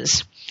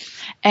differences.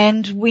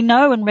 And we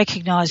know and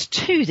recognise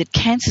too that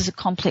cancer is a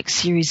complex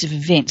series of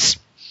events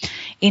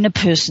in a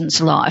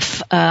person's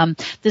life.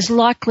 There's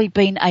likely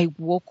been a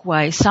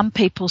walkway. Some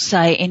people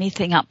say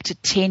anything up to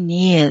 10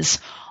 years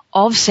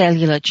of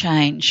cellular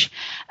change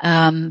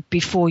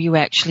before you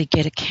actually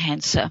get a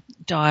cancer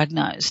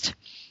diagnosed.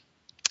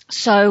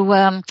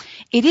 So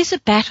it is a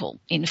battle,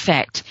 in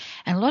fact,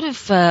 and a lot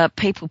of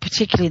people,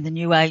 particularly in the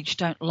New Age,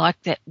 don't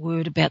like that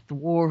word about the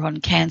war on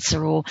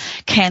cancer or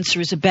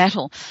cancer is a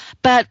battle.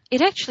 But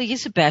it actually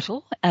is a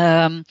battle.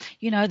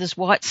 There's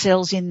white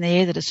cells in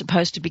there that are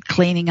supposed to be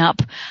cleaning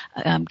up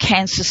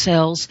cancer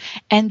cells,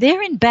 and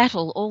they're in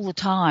battle all the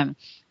time.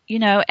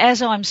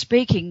 As I'm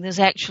speaking, there's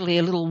actually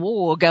a little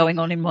war going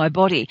on in my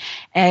body,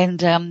 and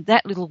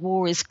that little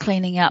war is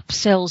cleaning up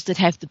cells that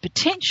have the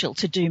potential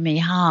to do me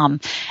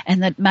harm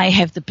and that may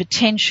have the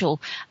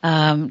potential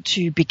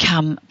to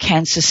become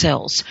cancer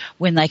cells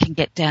when they can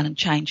get down and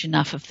change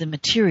enough of the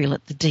material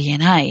at the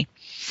DNA.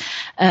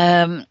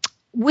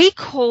 We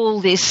call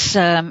this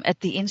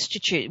at the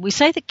Institute, we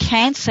say that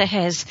cancer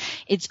has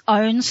its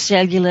own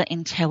cellular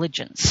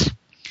intelligence.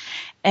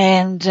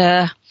 And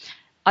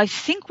I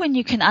think when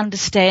you can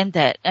understand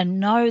that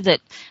and know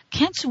that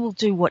cancer will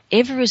do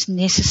whatever is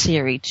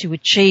necessary to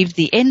achieve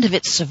the end of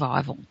its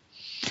survival.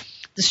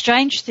 The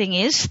strange thing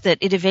is that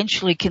it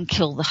eventually can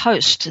kill the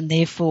host and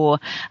therefore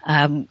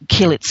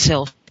kill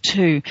itself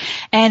too.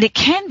 And it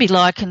can be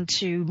likened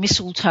to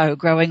mistletoe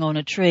growing on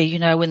a tree.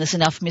 When there's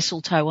enough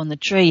mistletoe on the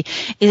tree,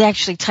 it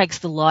actually takes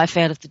the life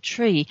out of the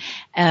tree,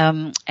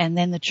 and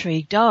then the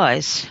tree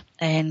dies.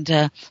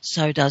 And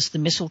so does the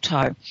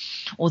mistletoe,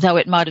 although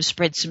it might have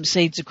spread some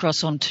seeds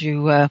across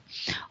onto,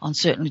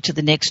 certainly to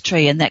the next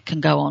tree, and that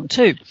can go on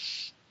too.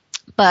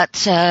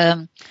 But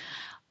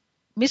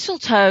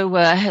mistletoe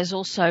has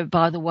also,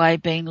 by the way,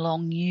 been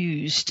long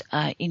used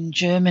in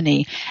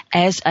Germany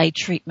as a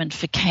treatment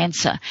for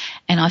cancer.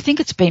 And I think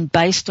it's been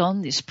based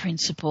on this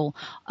principle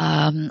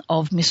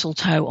of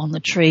mistletoe on the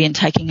tree and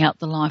taking out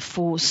the life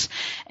force.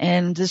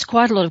 And there's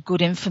quite a lot of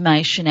good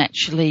information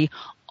actually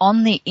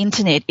on the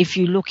internet. If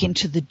you look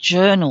into the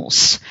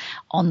journals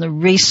on the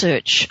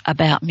research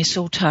about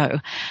mistletoe,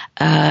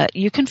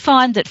 you can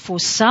find that for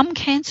some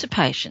cancer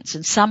patients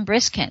and some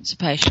breast cancer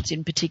patients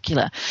in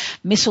particular,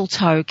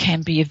 mistletoe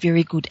can be a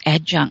very good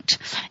adjunct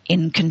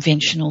in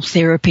conventional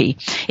therapy.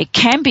 It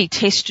can be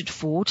tested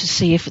for to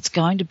see if it's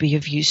going to be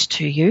of use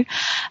to you.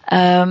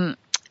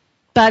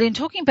 But in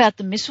talking about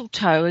the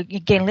mistletoe,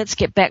 again, let's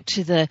get back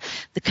to the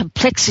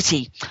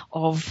complexity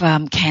of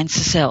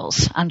cancer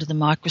cells under the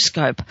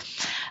microscope.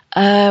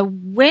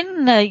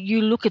 When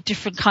you look at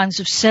different kinds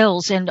of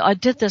cells, and I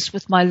did this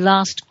with my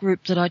last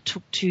group that I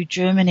took to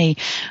Germany,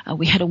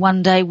 we had a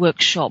one-day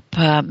workshop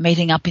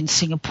meeting up in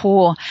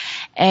Singapore,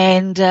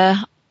 and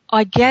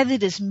I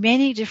gathered as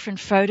many different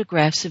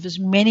photographs of as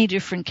many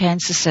different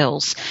cancer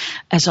cells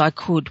as I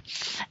could.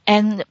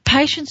 And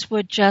patients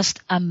were just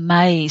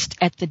amazed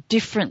at the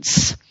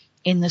difference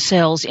in the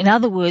cells. In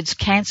other words,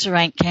 cancer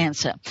ain't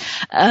cancer.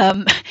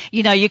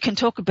 You can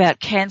talk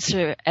about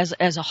cancer as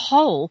a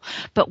whole,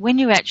 but when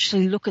you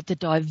actually look at the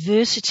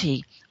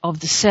diversity of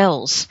the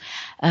cells.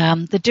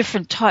 The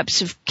different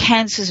types of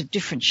cancers of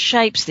different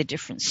shapes, they're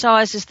different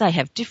sizes, they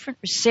have different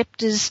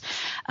receptors,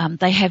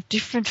 they have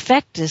different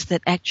factors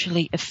that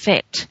actually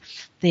affect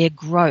their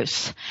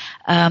growth.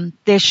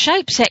 Their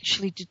shapes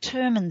actually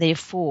determine,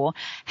 therefore,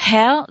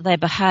 how they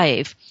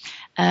behave,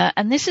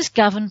 and this is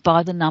governed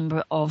by the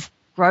number of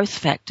growth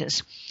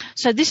factors.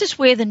 So this is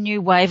where the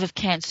new wave of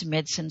cancer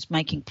medicine's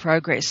making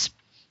progress.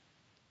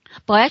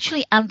 By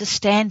actually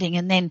understanding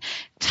and then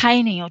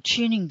taming or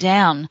tuning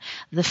down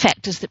the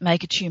factors that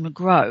make a tumour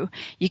grow,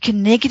 you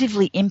can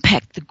negatively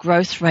impact the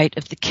growth rate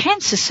of the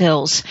cancer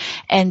cells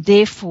and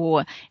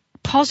therefore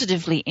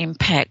positively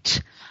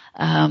impact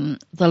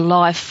the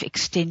life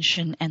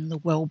extension and the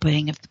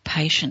well-being of the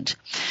patient.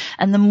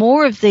 And the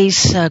more of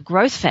these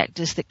growth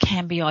factors that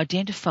can be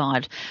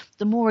identified,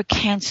 the more a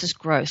cancer's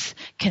growth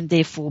can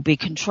therefore be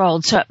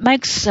controlled. So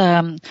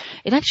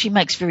it actually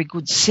makes very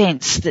good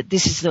sense that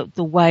this is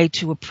the way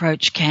to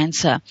approach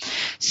cancer.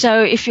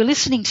 So if you're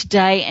listening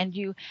today and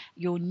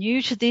you're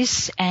new to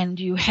this and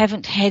you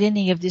haven't had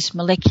any of this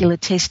molecular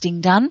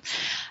testing done,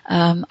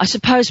 I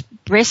suppose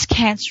breast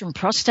cancer and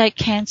prostate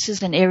cancer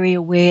is an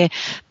area where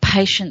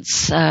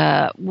patients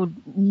would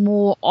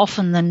more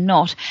often than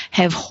not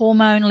have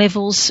hormone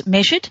levels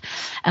measured,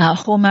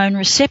 hormone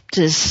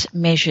receptors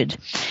measured.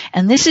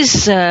 And this is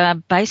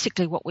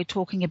basically what we're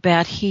talking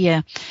about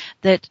here,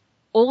 that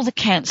all the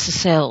cancer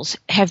cells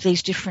have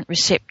these different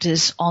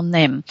receptors on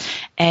them.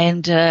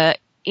 And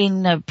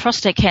in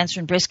prostate cancer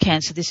and breast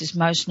cancer, this is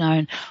most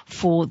known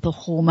for the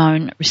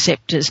hormone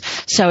receptors.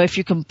 So if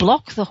you can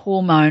block the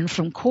hormone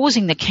from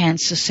causing the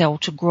cancer cell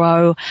to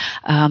grow,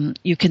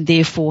 you can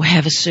therefore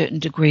have a certain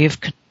degree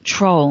of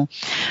control.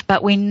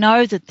 But we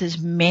know that there's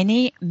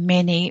many,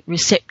 many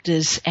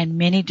receptors and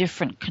many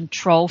different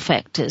control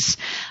factors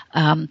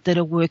that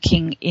are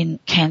working in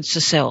cancer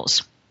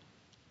cells.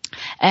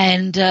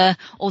 And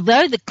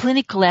although the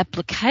clinical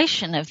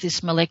application of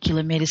this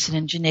molecular medicine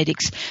and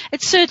genetics,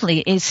 it certainly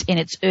is in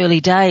its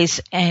early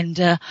days. And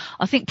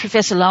I think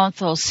Professor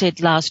Lowenthal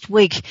said last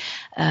week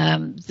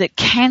that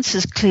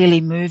cancer's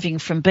clearly moving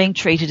from being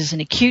treated as an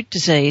acute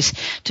disease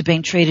to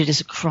being treated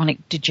as a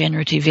chronic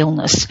degenerative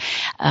illness,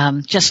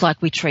 just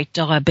like we treat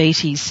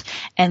diabetes.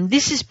 And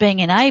this is being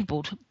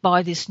enabled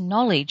by this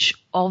knowledge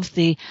of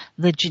the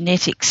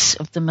genetics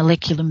of the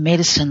molecular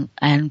medicine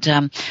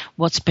and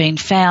what's been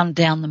found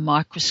down the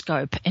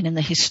microscope and in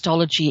the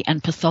histology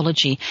and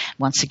pathology.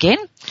 Once again,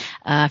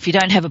 if you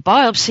don't have a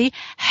biopsy,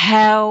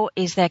 how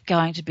is that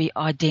going to be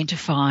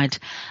identified?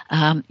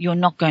 You're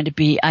not going to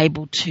be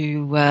able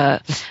to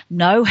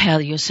know how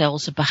your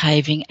cells are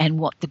behaving and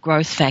what the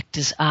growth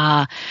factors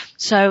are.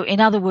 So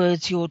in other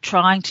words, you're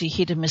trying to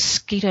hit a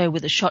mosquito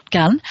with a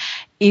shotgun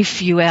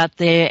if you're out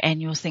there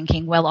and you're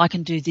thinking, well, I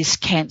can do this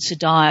cancer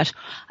diet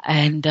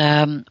and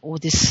or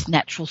this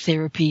natural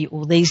therapy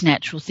or these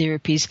natural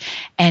therapies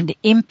and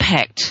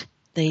impact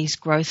these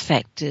growth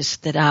factors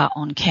that are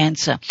on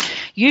cancer.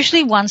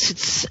 Usually once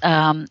it's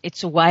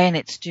away and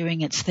it's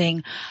doing its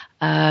thing,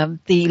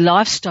 the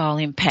lifestyle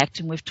impact,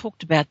 and we've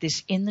talked about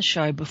this in the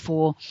show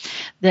before,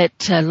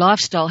 that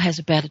lifestyle has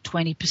about a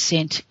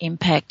 20%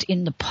 impact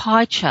in the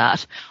pie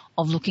chart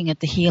of looking at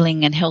the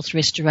healing and health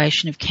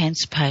restoration of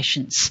cancer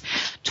patients.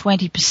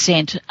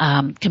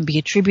 20% can be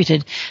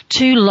attributed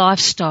to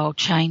lifestyle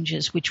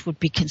changes, which would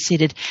be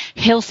considered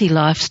healthy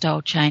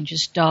lifestyle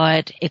changes,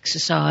 diet,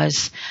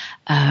 exercise,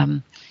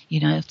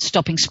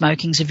 stopping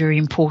smoking is a very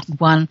important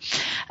one.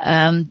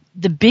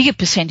 The bigger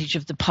percentage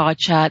of the pie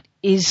chart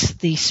is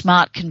the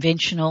smart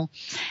conventional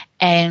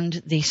and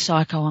the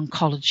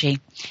psycho-oncology.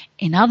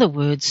 In other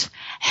words,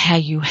 how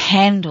you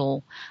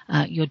handle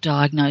your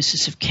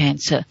diagnosis of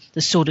cancer,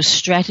 the sort of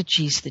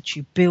strategies that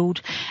you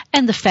build,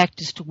 and the fact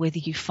as to whether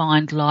you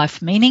find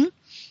life meaning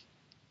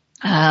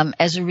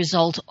as a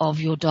result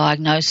of your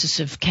diagnosis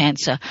of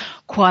cancer.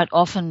 Quite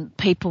often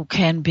people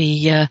can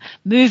be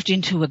moved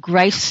into a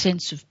great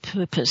sense of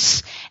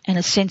purpose and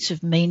a sense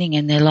of meaning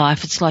in their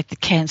life. It's like the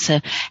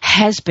cancer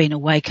has been a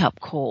wake-up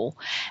call,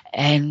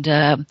 and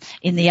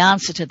in the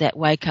answer to that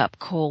wake-up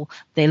call,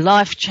 their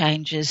life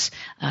changes,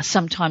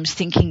 sometimes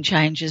thinking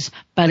changes,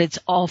 but it's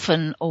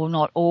often, or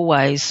not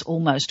always,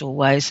 almost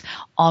always,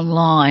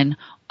 online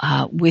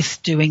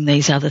with doing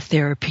these other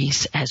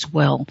therapies as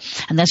well.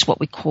 And that's what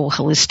we call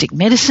holistic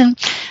medicine,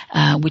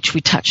 which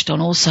we touched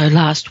on also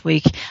last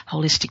week.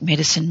 Holistic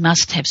medicine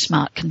must have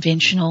smart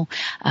conventional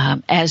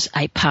as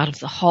a part of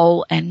the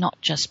whole and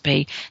not just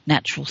be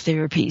natural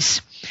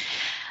therapies.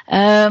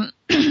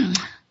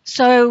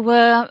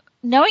 So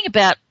knowing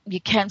about your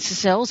cancer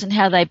cells and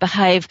how they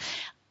behave,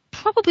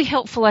 probably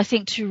helpful, I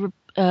think, to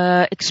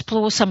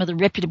explore some of the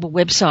reputable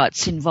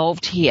websites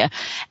involved here.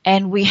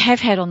 And we have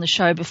had on the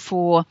show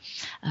before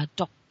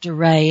Dr.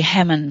 Ray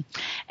Hammond,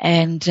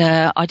 and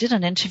I did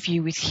an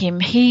interview with him.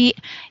 He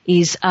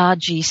is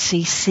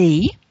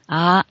RGCC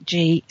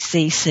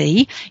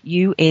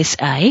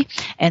USA,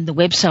 and the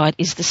website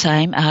is the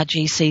same,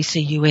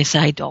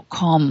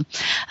 rgccusa.com.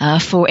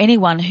 For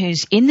anyone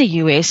who's in the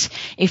US,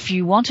 if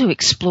you want to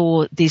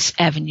explore this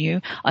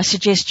avenue, I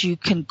suggest you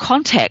can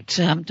contact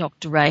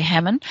Dr. Ray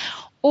Hammond,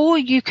 Or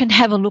you can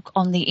have a look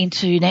on the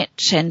internet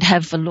and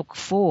have a look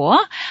for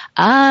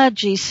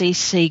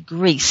RGCC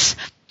Greece.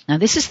 Now,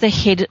 this is the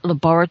head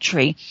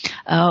laboratory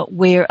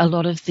where a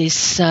lot of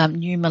this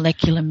new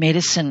molecular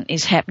medicine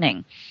is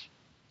happening.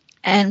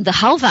 And the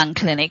Halvang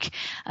Clinic,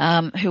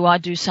 who I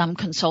do some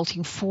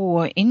consulting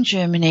for in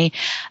Germany,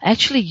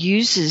 actually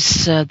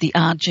uses the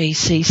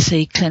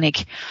RGCC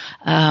clinic,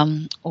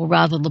 or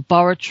rather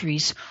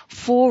laboratories,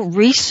 for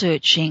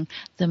researching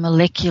the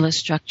molecular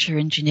structure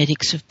and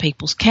genetics of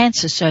people's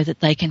cancer so that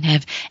they can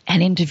have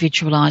an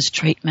individualized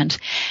treatment.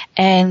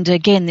 And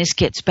again, this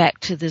gets back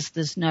to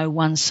there's no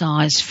one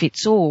size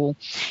fits all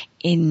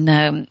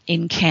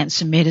in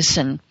cancer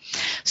medicine.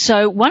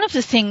 So one of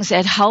the things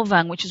at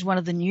Halvang, which is one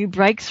of the new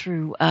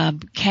breakthrough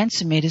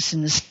cancer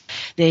medicines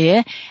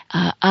there,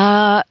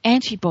 are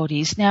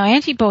antibodies. Now,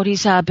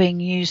 antibodies are being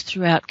used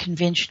throughout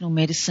conventional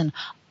medicine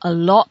a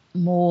lot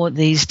more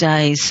these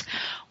days.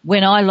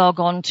 When I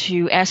log on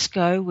to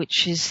ASCO,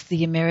 which is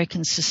the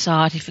American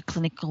Society for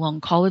Clinical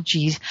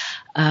Oncology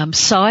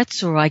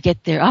sites, or I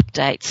get their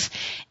updates,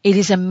 it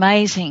is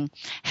amazing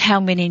how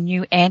many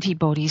new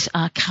antibodies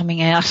are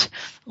coming out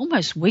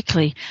almost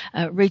weekly,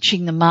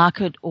 reaching the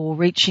market or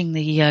reaching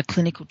the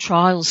clinical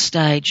trials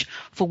stage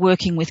for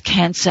working with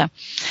cancer.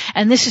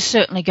 And this is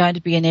certainly going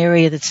to be an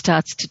area that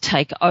starts to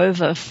take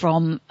over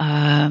from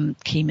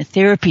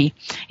chemotherapy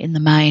in the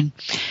main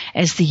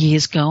as the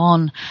years go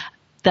on.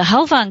 The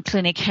Halvang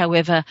Clinic,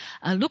 however,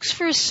 looks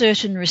for a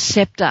certain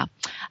receptor.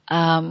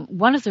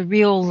 One of the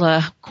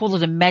real, call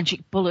it a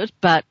magic bullet,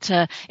 but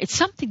it's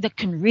something that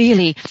can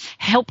really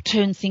help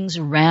turn things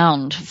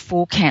around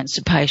for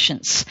cancer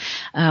patients.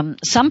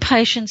 Some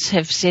patients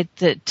have said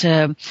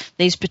that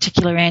these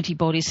particular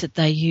antibodies that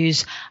they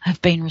use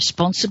have been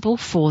responsible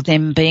for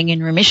them being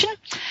in remission.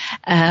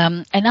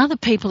 And other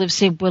people have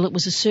said, well, it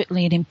was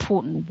certainly an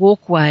important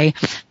walkway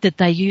that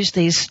they use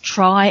these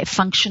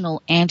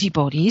tri-functional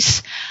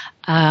antibodies,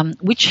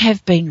 which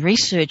have been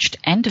researched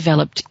and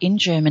developed in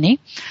Germany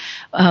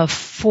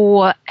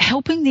for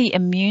helping the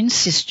immune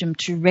system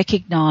to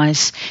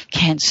recognize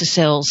cancer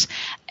cells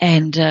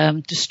and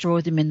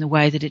destroy them in the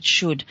way that it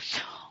should.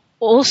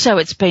 Also,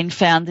 it's been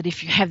found that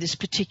if you have this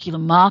particular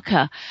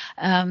marker,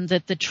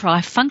 that the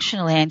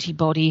trifunctional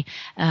antibody,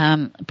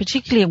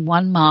 particularly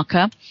one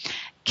marker,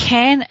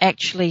 can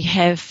actually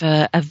have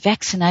a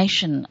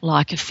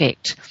vaccination-like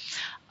effect.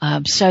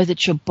 So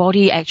that your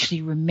body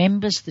actually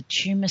remembers the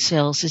tumor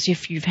cells as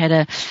if you've had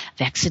a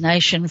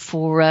vaccination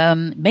for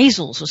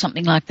measles or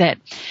something like that,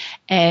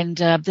 and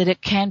that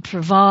it can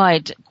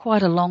provide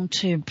quite a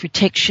long-term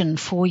protection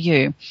for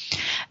you.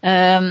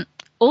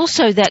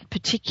 Also, that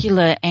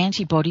particular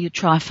antibody, a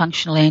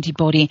trifunctional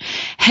antibody,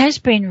 has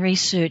been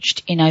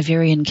researched in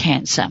ovarian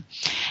cancer.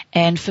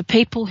 And for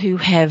people who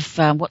have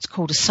what's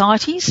called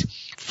ascites,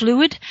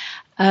 fluid,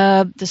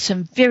 there's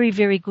some very,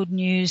 very good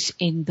news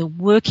in the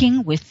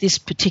working with this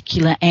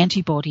particular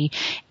antibody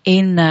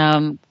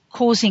in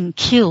causing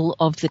kill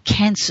of the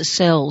cancer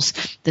cells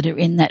that are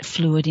in that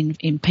fluid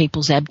in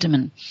people's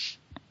abdomen.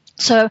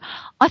 So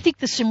I think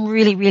there's some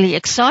really, really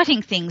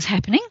exciting things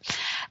happening.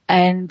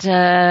 And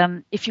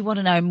if you want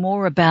to know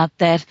more about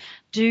that,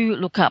 do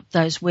look up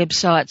those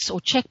websites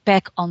or check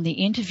back on the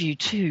interview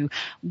too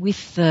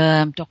with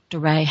Dr.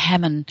 Ray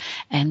Hammond,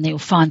 and you'll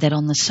find that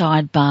on the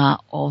sidebar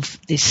of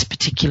this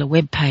particular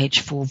webpage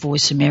for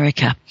Voice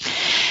America.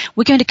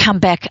 We're going to come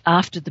back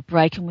after the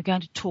break, and we're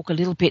going to talk a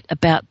little bit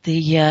about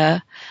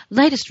the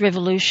latest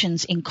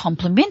revolutions in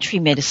complementary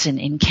medicine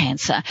in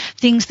cancer,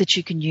 things that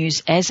you can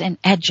use as an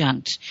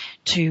adjunct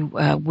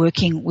to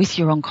working with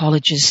your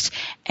oncologist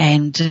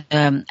and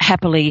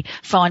happily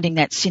finding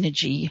that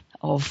synergy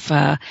of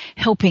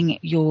helping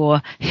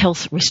your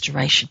health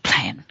restoration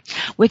plan.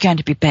 We're going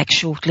to be back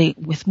shortly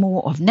with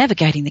more of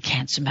Navigating the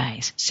Cancer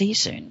Maze. See you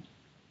soon.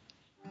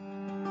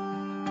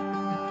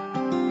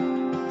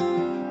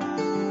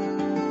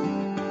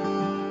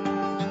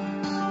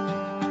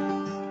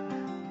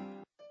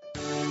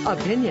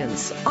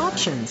 Opinions,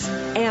 options,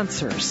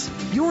 answers.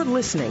 You're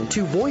listening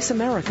to Voice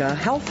America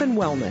Health and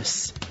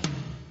Wellness.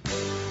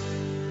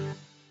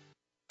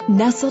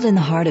 Nestled in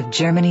the heart of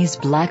Germany's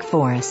Black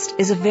Forest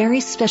is a very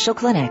special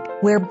clinic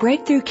where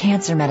breakthrough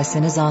cancer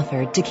medicine is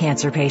offered to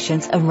cancer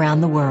patients around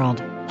the world.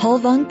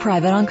 Halvang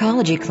Private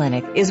Oncology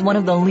Clinic is one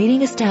of the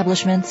leading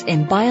establishments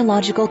in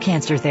biological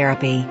cancer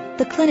therapy.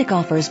 The clinic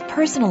offers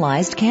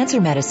personalized cancer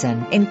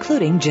medicine,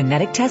 including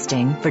genetic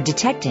testing for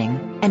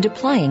detecting and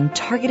applying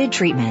targeted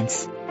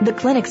treatments. The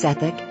clinic's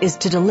ethic is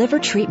to deliver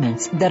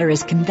treatments that are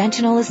as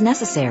conventional as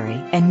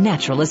necessary and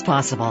natural as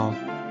possible.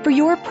 For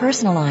your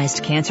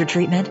personalized cancer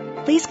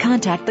treatment, please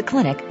contact the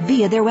clinic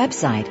via their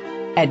website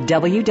at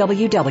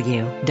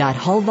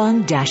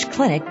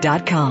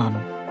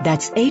www.halvang-clinic.com.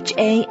 That's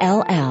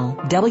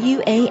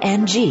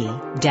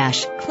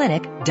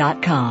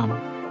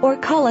HALLWANG-clinic.com. Or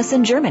call us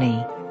in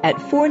Germany at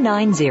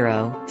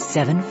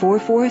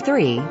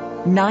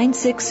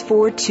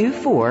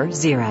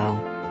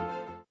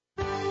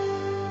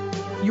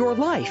 490-7443-96440. Your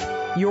life,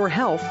 your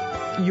health,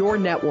 your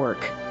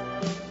network.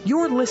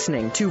 You're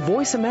listening to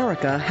Voice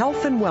America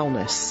Health and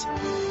Wellness.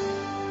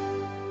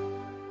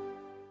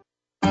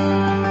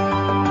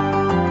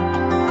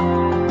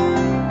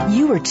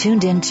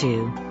 tuned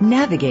into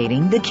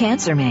Navigating the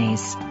Cancer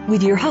Maze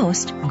with your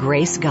host,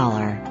 Grace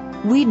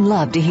Goller. We'd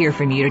love to hear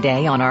from you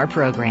today on our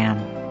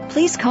program.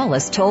 Please call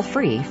us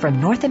toll-free from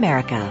North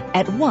America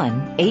at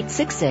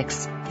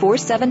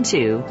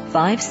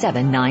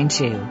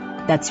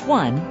 1-866-472-5792. That's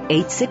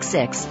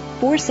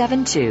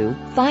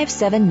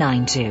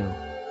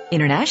 1-866-472-5792.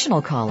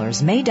 International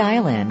callers may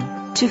dial in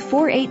to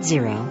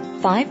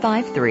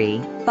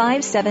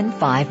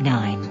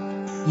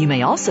 480-553-5759. You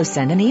may also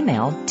send an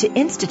email to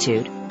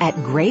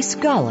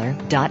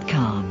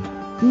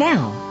institute@gracegoller.com.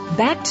 Now,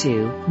 back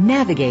to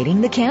Navigating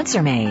the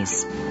Cancer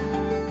Maze.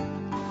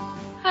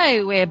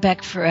 Hi, we're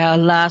back for our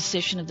last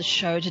session of the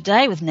show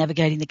today with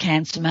Navigating the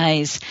Cancer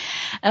Maze.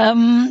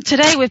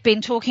 Today we've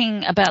been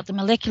talking about the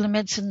molecular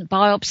medicine,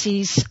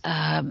 biopsies,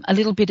 a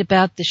little bit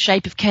about the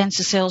shape of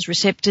cancer cells,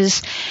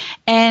 receptors,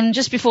 and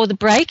just before the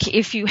break,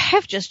 if you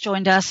have just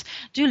joined us,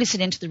 do listen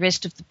into the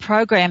rest of the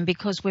program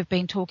because we've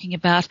been talking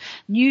about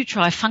new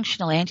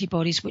trifunctional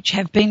antibodies which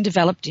have been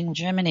developed in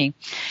Germany.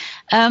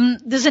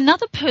 There's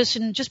another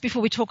person, just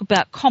before we talk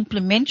about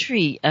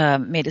complementary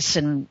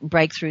medicine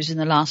breakthroughs in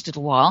the last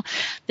little while,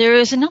 there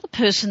is another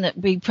person that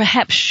we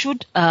perhaps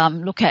should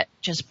look at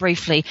just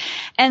briefly,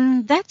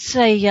 and that's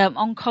a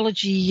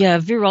oncology,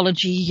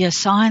 virology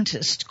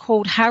scientist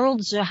called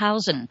Harald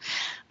Zerhausen.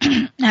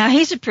 Now,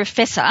 he's a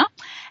professor,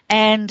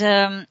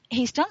 and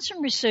he's done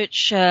some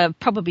research,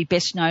 probably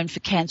best known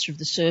for cancer of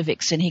the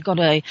cervix, and he got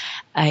a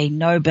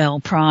Nobel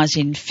Prize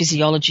in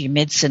physiology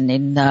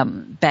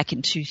medicine back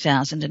in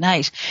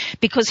 2008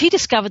 because he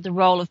discovered the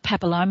role of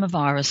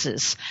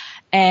papillomaviruses.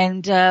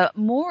 And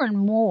more and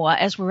more,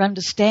 as we're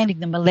understanding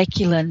the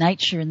molecular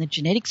nature and the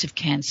genetics of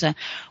cancer,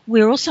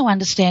 we're also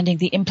understanding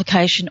the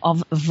implication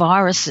of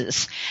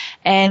viruses.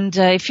 And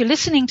if you're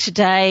listening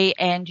today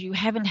and you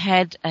haven't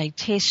had a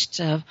test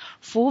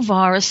for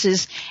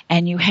viruses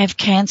and you have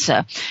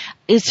cancer,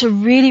 it's a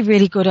really,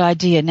 really good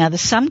idea. Now,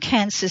 there's some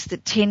cancers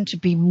that tend to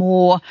be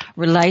more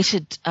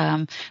related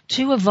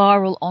to a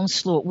viral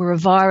onslaught where a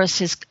virus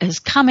has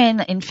come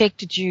in,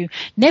 infected you,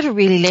 never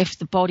really left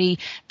the body,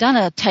 done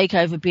a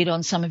takeover bid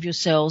on some of your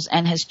cells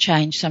and has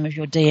changed some of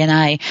your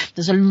DNA.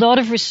 There's a lot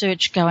of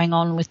research going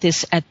on with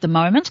this at the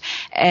moment,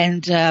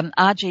 and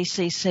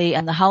RGCC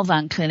and the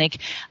Halvan Clinic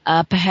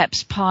are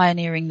perhaps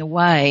pioneering the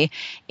way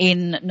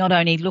in not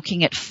only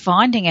looking at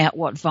finding out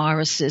what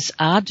viruses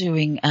are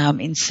doing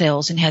in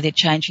cells and how they're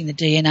changing the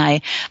DNA,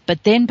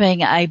 but then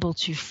being able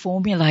to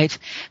formulate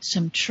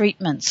some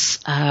treatments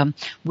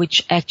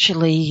which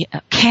actually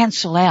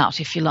cancel out,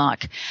 if you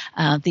like,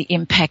 the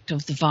impact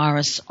of the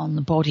virus on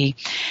the body.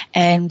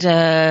 And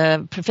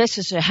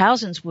Professor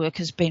Zerhausen's work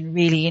has been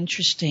really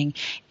interesting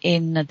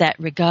in that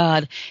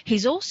regard.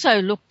 He's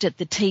also looked at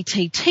the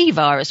TTT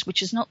virus,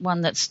 which is not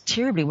one that's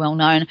terribly well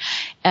known.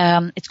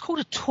 It's called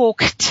a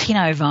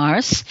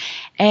torquetinovirus,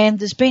 and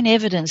there's been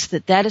evidence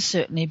that has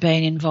certainly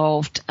been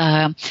involved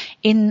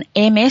in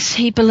MS,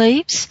 he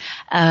believes,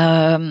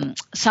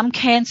 some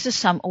cancers,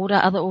 some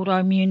other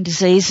autoimmune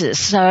diseases.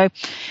 So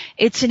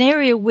it's an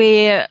area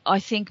where I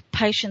think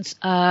patients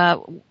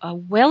are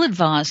well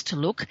advised to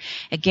look.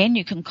 Again,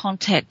 you can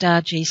contact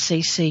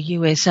RGCC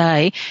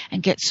USA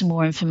and get some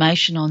more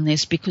information on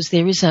this because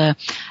there is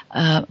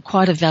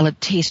quite a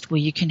valid test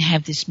where you can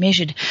have this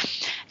measured.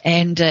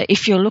 And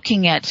if you're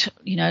looking at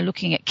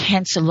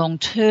cancer long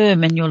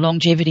term and your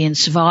longevity and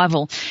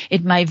survival,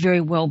 it may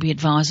very well be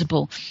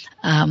advisable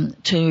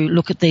to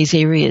look at these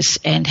areas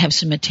and have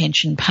some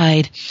attention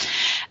paid.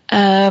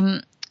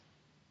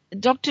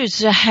 Dr.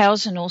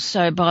 Zerhausen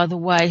also, by the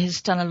way,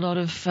 has done a lot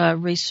of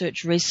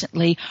research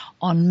recently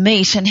on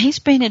meat, and he's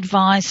been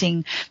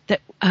advising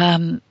that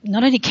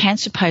not only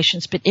cancer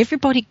patients, but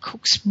everybody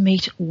cooks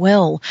meat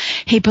well.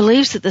 He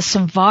believes that there's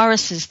some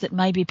viruses that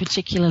may be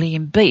particularly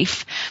in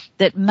beef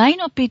that may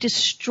not be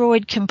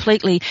destroyed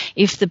completely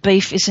if the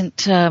beef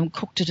isn't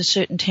cooked at a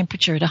certain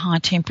temperature, at a high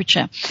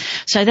temperature.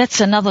 So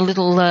that's another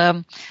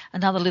little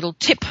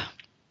tip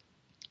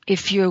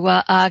if you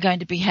are going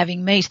to be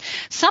having meat.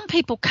 Some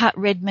people cut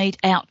red meat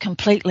out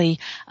completely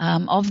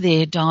of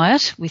their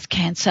diet with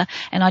cancer,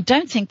 and I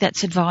don't think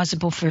that's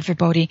advisable for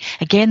everybody.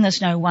 Again, there's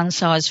no one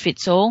size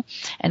fits all,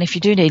 and if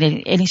you do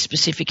need any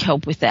specific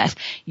help with that,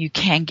 you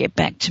can get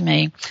back to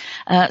me.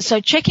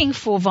 So checking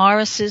for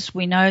viruses,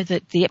 we know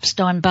that the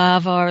Epstein-Barr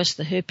virus,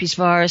 the herpes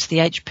virus, the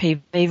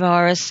HPV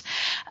virus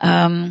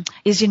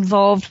is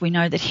involved. We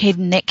know that head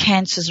and neck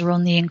cancers are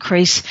on the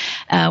increase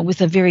with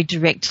a very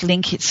direct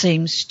link, it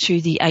seems, to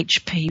the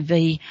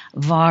HPV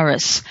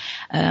virus.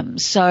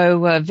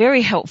 So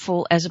very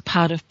helpful as a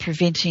part of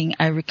preventing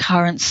a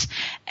recurrence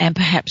and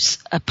perhaps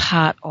a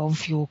part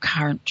of your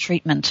current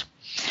treatment.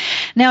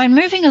 Now, in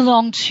moving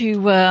along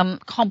to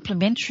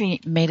complementary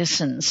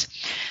medicines,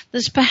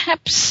 there's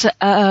perhaps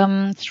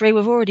three.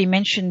 We've already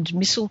mentioned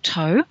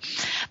mistletoe,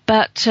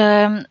 but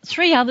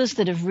three others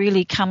that have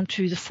really come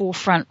to the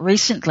forefront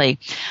recently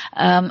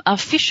are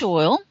fish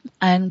oil,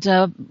 and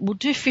we'll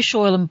do fish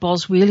oil and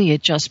boswellia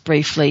just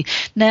briefly.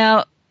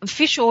 Now,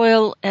 fish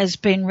oil has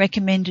been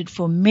recommended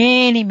for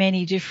many,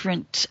 many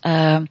different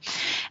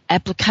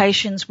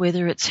applications,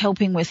 whether it's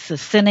helping with the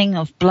thinning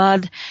of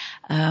blood.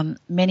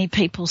 Many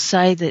people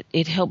say that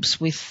it helps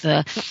with,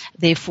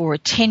 therefore,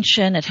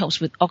 retention. It helps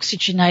with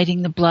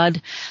oxygenating the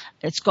blood.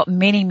 It's got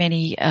many,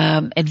 many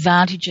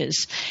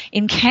advantages.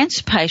 In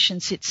cancer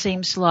patients, it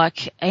seems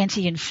like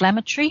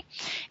anti-inflammatory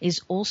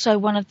is also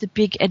one of the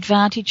big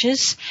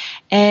advantages.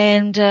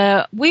 And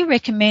we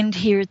recommend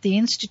here at the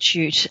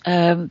Institute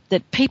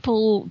that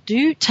people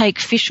do take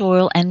fish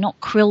oil and not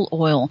krill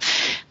oil.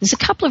 There's a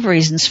couple of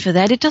reasons for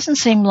that. It doesn't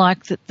seem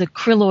like that the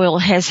krill oil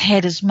has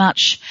had as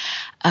much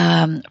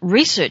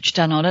research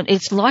done on it.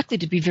 It's likely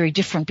to be very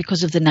different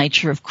because of the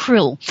nature of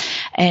krill.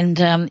 And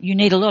you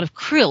need a lot of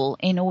krill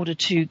in order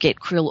to get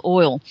krill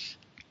oil.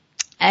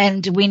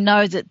 And we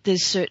know that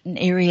there's certain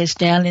areas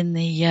down in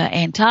the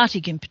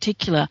Antarctic in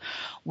particular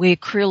where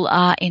krill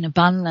are in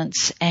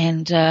abundance,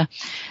 and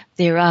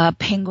there are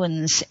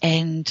penguins,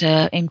 and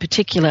in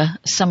particular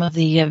some of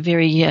the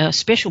very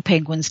special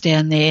penguins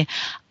down there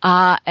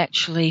are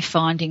actually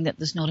finding that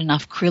there's not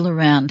enough krill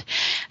around.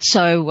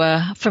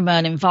 So from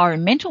an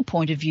environmental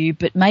point of view,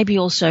 but maybe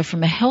also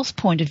from a health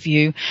point of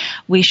view,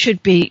 we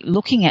should be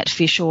looking at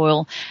fish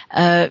oil.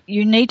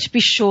 You need to be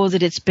sure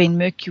that it's been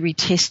mercury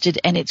tested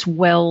and it's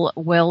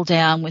well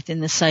down within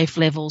the safe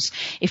levels.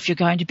 If you're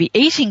going to be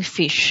eating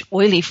fish,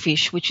 oily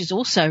fish, which is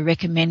also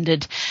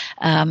recommended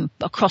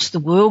across the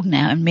world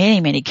now in many,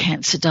 many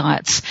cancer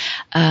diets,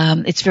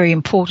 it's very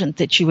important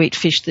that you eat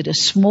fish that are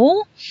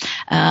small,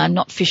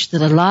 not fish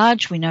that are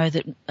large. We know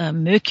that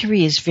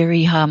mercury is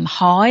very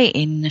high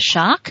in the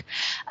shark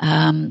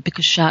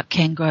because shark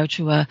can grow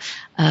to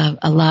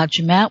a large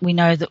amount. We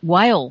know that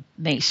whale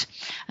meat,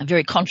 a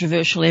very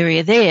controversial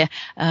area there,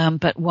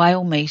 but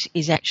whale meat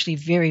is actually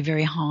very,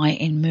 very high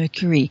in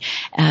mercury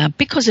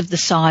because of the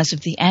size of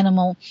the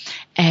animal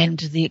and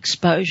the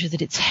exposure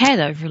that it's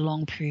had over a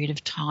long period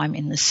of time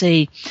in the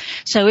sea.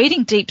 So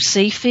eating deep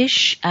sea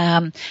fish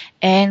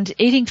and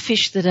eating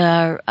fish that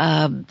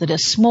are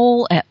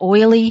small,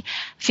 oily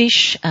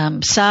fish,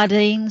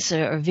 sardines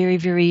are very,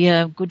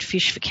 very good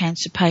fish for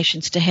cancer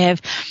patients to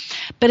have.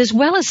 But as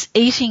well as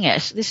eating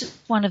it, this is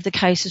one of the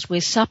cases where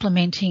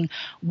supplementing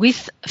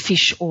with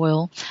fish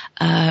oil.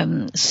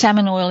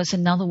 Salmon oil is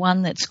another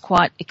one that's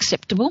quite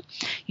acceptable.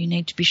 You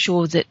need to be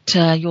sure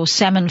that your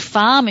salmon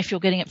farm, if you're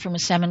getting it from a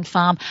salmon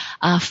farm,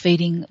 are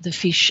feeding the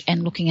fish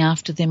and looking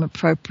after them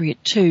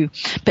appropriate too.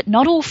 But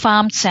not all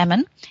farmed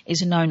salmon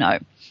is a no-no.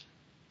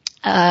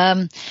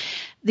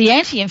 The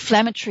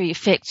anti-inflammatory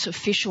effects of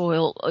fish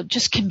oil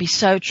just can be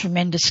so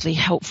tremendously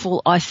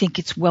helpful. I think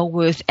it's well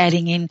worth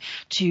adding in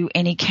to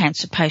any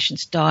cancer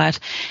patient's diet.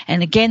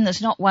 And again, there's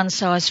not one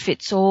size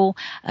fits all.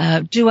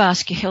 Do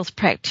ask your health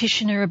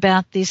practitioner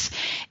about this.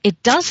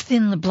 It does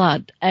thin the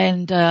blood,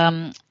 and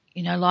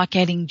like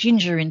adding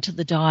ginger into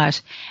the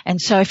diet. And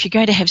so if you're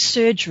going to have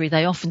surgery,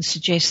 they often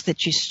suggest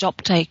that you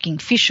stop taking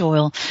fish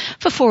oil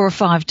for 4 or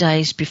 5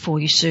 days before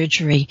your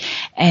surgery.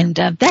 And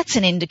that's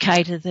an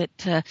indicator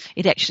that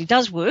it actually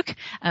does work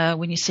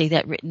when you see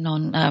that written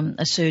on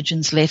a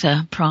surgeon's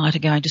letter prior to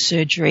going to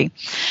surgery.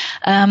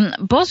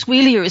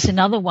 Boswellia is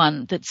another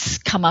one that's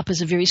come up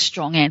as a very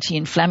strong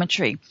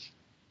anti-inflammatory.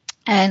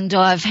 And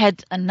I've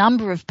had a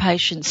number of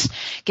patients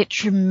get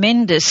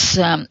tremendous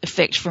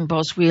effect from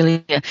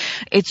Boswellia.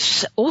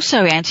 It's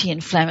also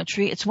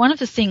anti-inflammatory. It's one of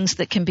the things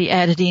that can be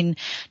added in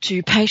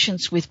to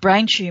patients with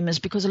brain tumours,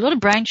 because a lot of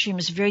brain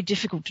tumours are very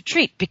difficult to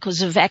treat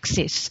because of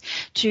access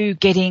to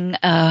getting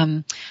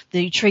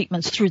the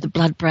treatments through the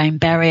blood-brain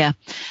barrier.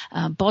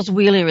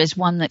 Boswellia is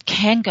one that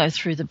can go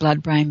through the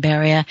blood-brain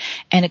barrier,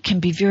 and it can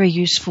be very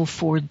useful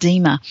for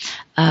edema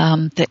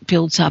that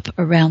builds up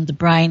around the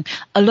brain.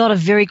 A lot of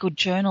very good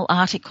journal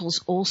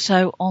articles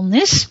also on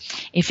this.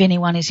 If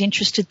anyone is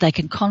interested, they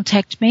can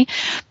contact me.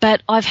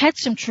 But I've had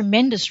some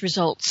tremendous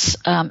results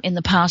in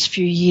the past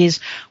few years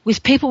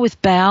with people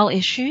with bowel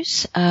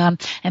issues, and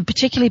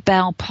particularly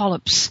bowel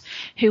polyps,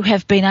 who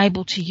have been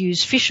able to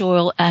use fish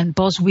oil and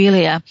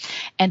Boswellia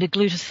and a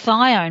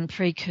glutathione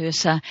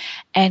precursor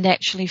and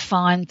actually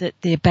find that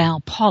their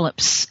bowel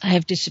polyps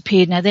have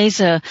disappeared. Now,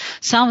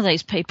 some of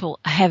these people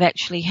have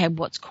actually had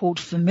what's called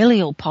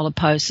familial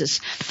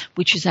polyposis,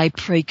 which is a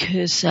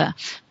precursor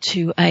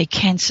to a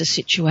cancer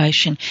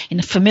situation.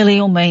 And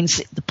familial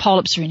means the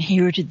polyps are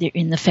inherited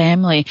in the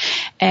family.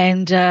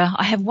 And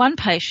I have one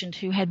patient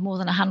who had more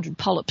than 100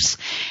 polyps,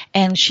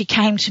 and she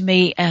came to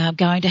me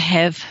going to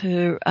have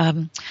her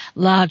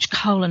large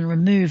colon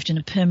removed in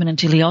a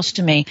permanent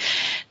ileostomy.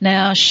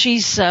 Now,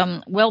 she's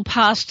well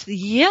past the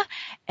year,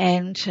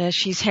 and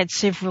she's had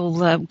several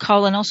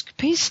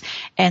colonoscopies,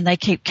 and they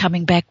keep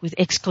coming back with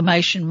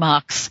exclamation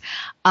marks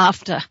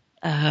after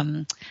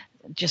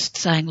just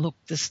saying, look,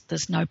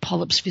 there's no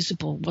polyps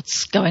visible.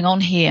 What's going on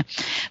here?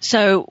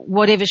 So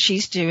whatever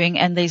she's doing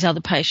and these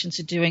other patients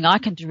are doing, I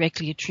can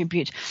directly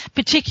attribute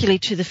particularly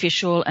to the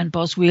fish oil and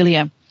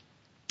Boswellia.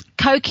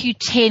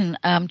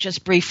 CoQ10,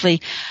 just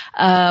briefly,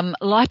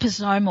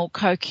 liposomal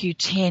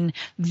CoQ10,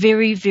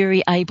 very,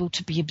 very able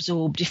to be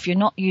absorbed. If you're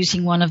not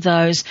using one of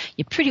those,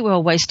 you're pretty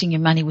well wasting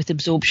your money with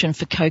absorption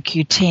for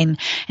CoQ10.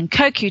 And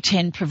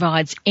CoQ10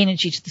 provides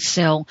energy to the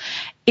cell.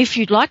 If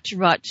you'd like to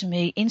write to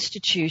me,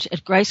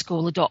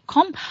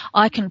 institute@gracecaller.com,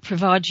 I can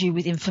provide you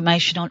with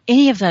information on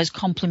any of those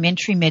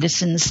complementary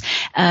medicines.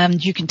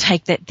 You can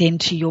take that then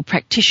to your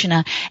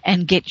practitioner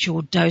and get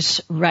your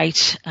dose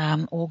rate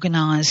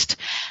organised.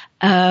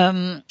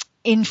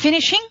 In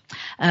finishing,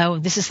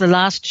 this is the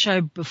last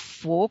show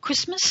before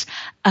Christmas.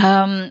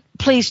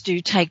 Please do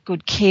take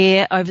good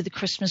care over the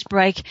Christmas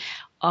break.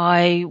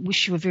 I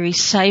wish you a very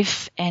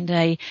safe and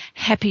a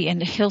happy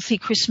and a healthy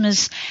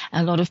Christmas,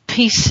 a lot of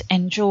peace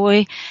and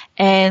joy.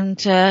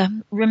 And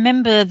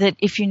remember that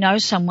if you know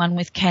someone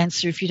with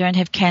cancer, if you don't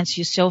have cancer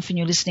yourself and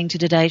you're listening to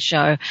today's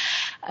show,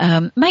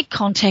 make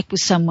contact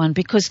with someone,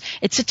 because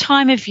it's a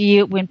time of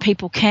year when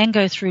people can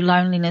go through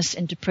loneliness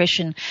and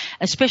depression,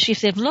 especially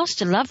if they've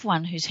lost a loved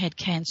one who's had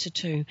cancer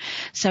too.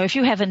 So if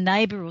you have a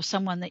neighbour or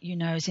someone that you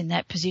know is in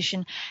that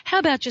position, how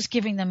about just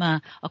giving them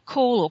a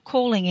call or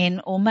calling in,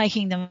 or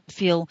making them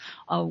feel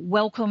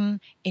welcome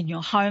in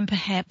your home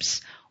perhaps,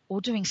 or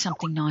doing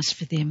something nice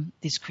for them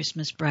this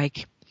Christmas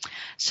break.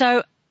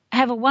 So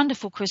have a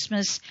wonderful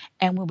Christmas,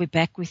 and we'll be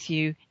back with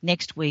you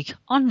next week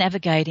on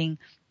Navigating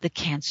the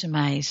Cancer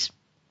Maze.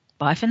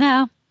 Bye for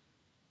now.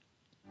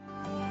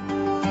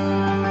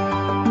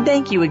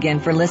 Thank you again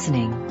for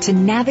listening to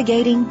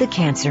Navigating the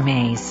Cancer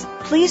Maze.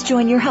 Please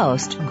join your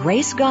host,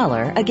 Grace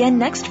Goller, again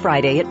next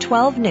Friday at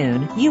 12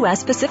 noon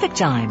U.S. Pacific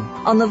Time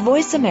on the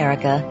Voice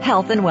America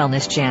Health and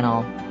Wellness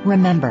Channel.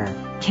 Remember,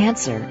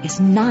 cancer is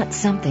not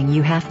something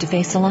you have to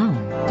face alone.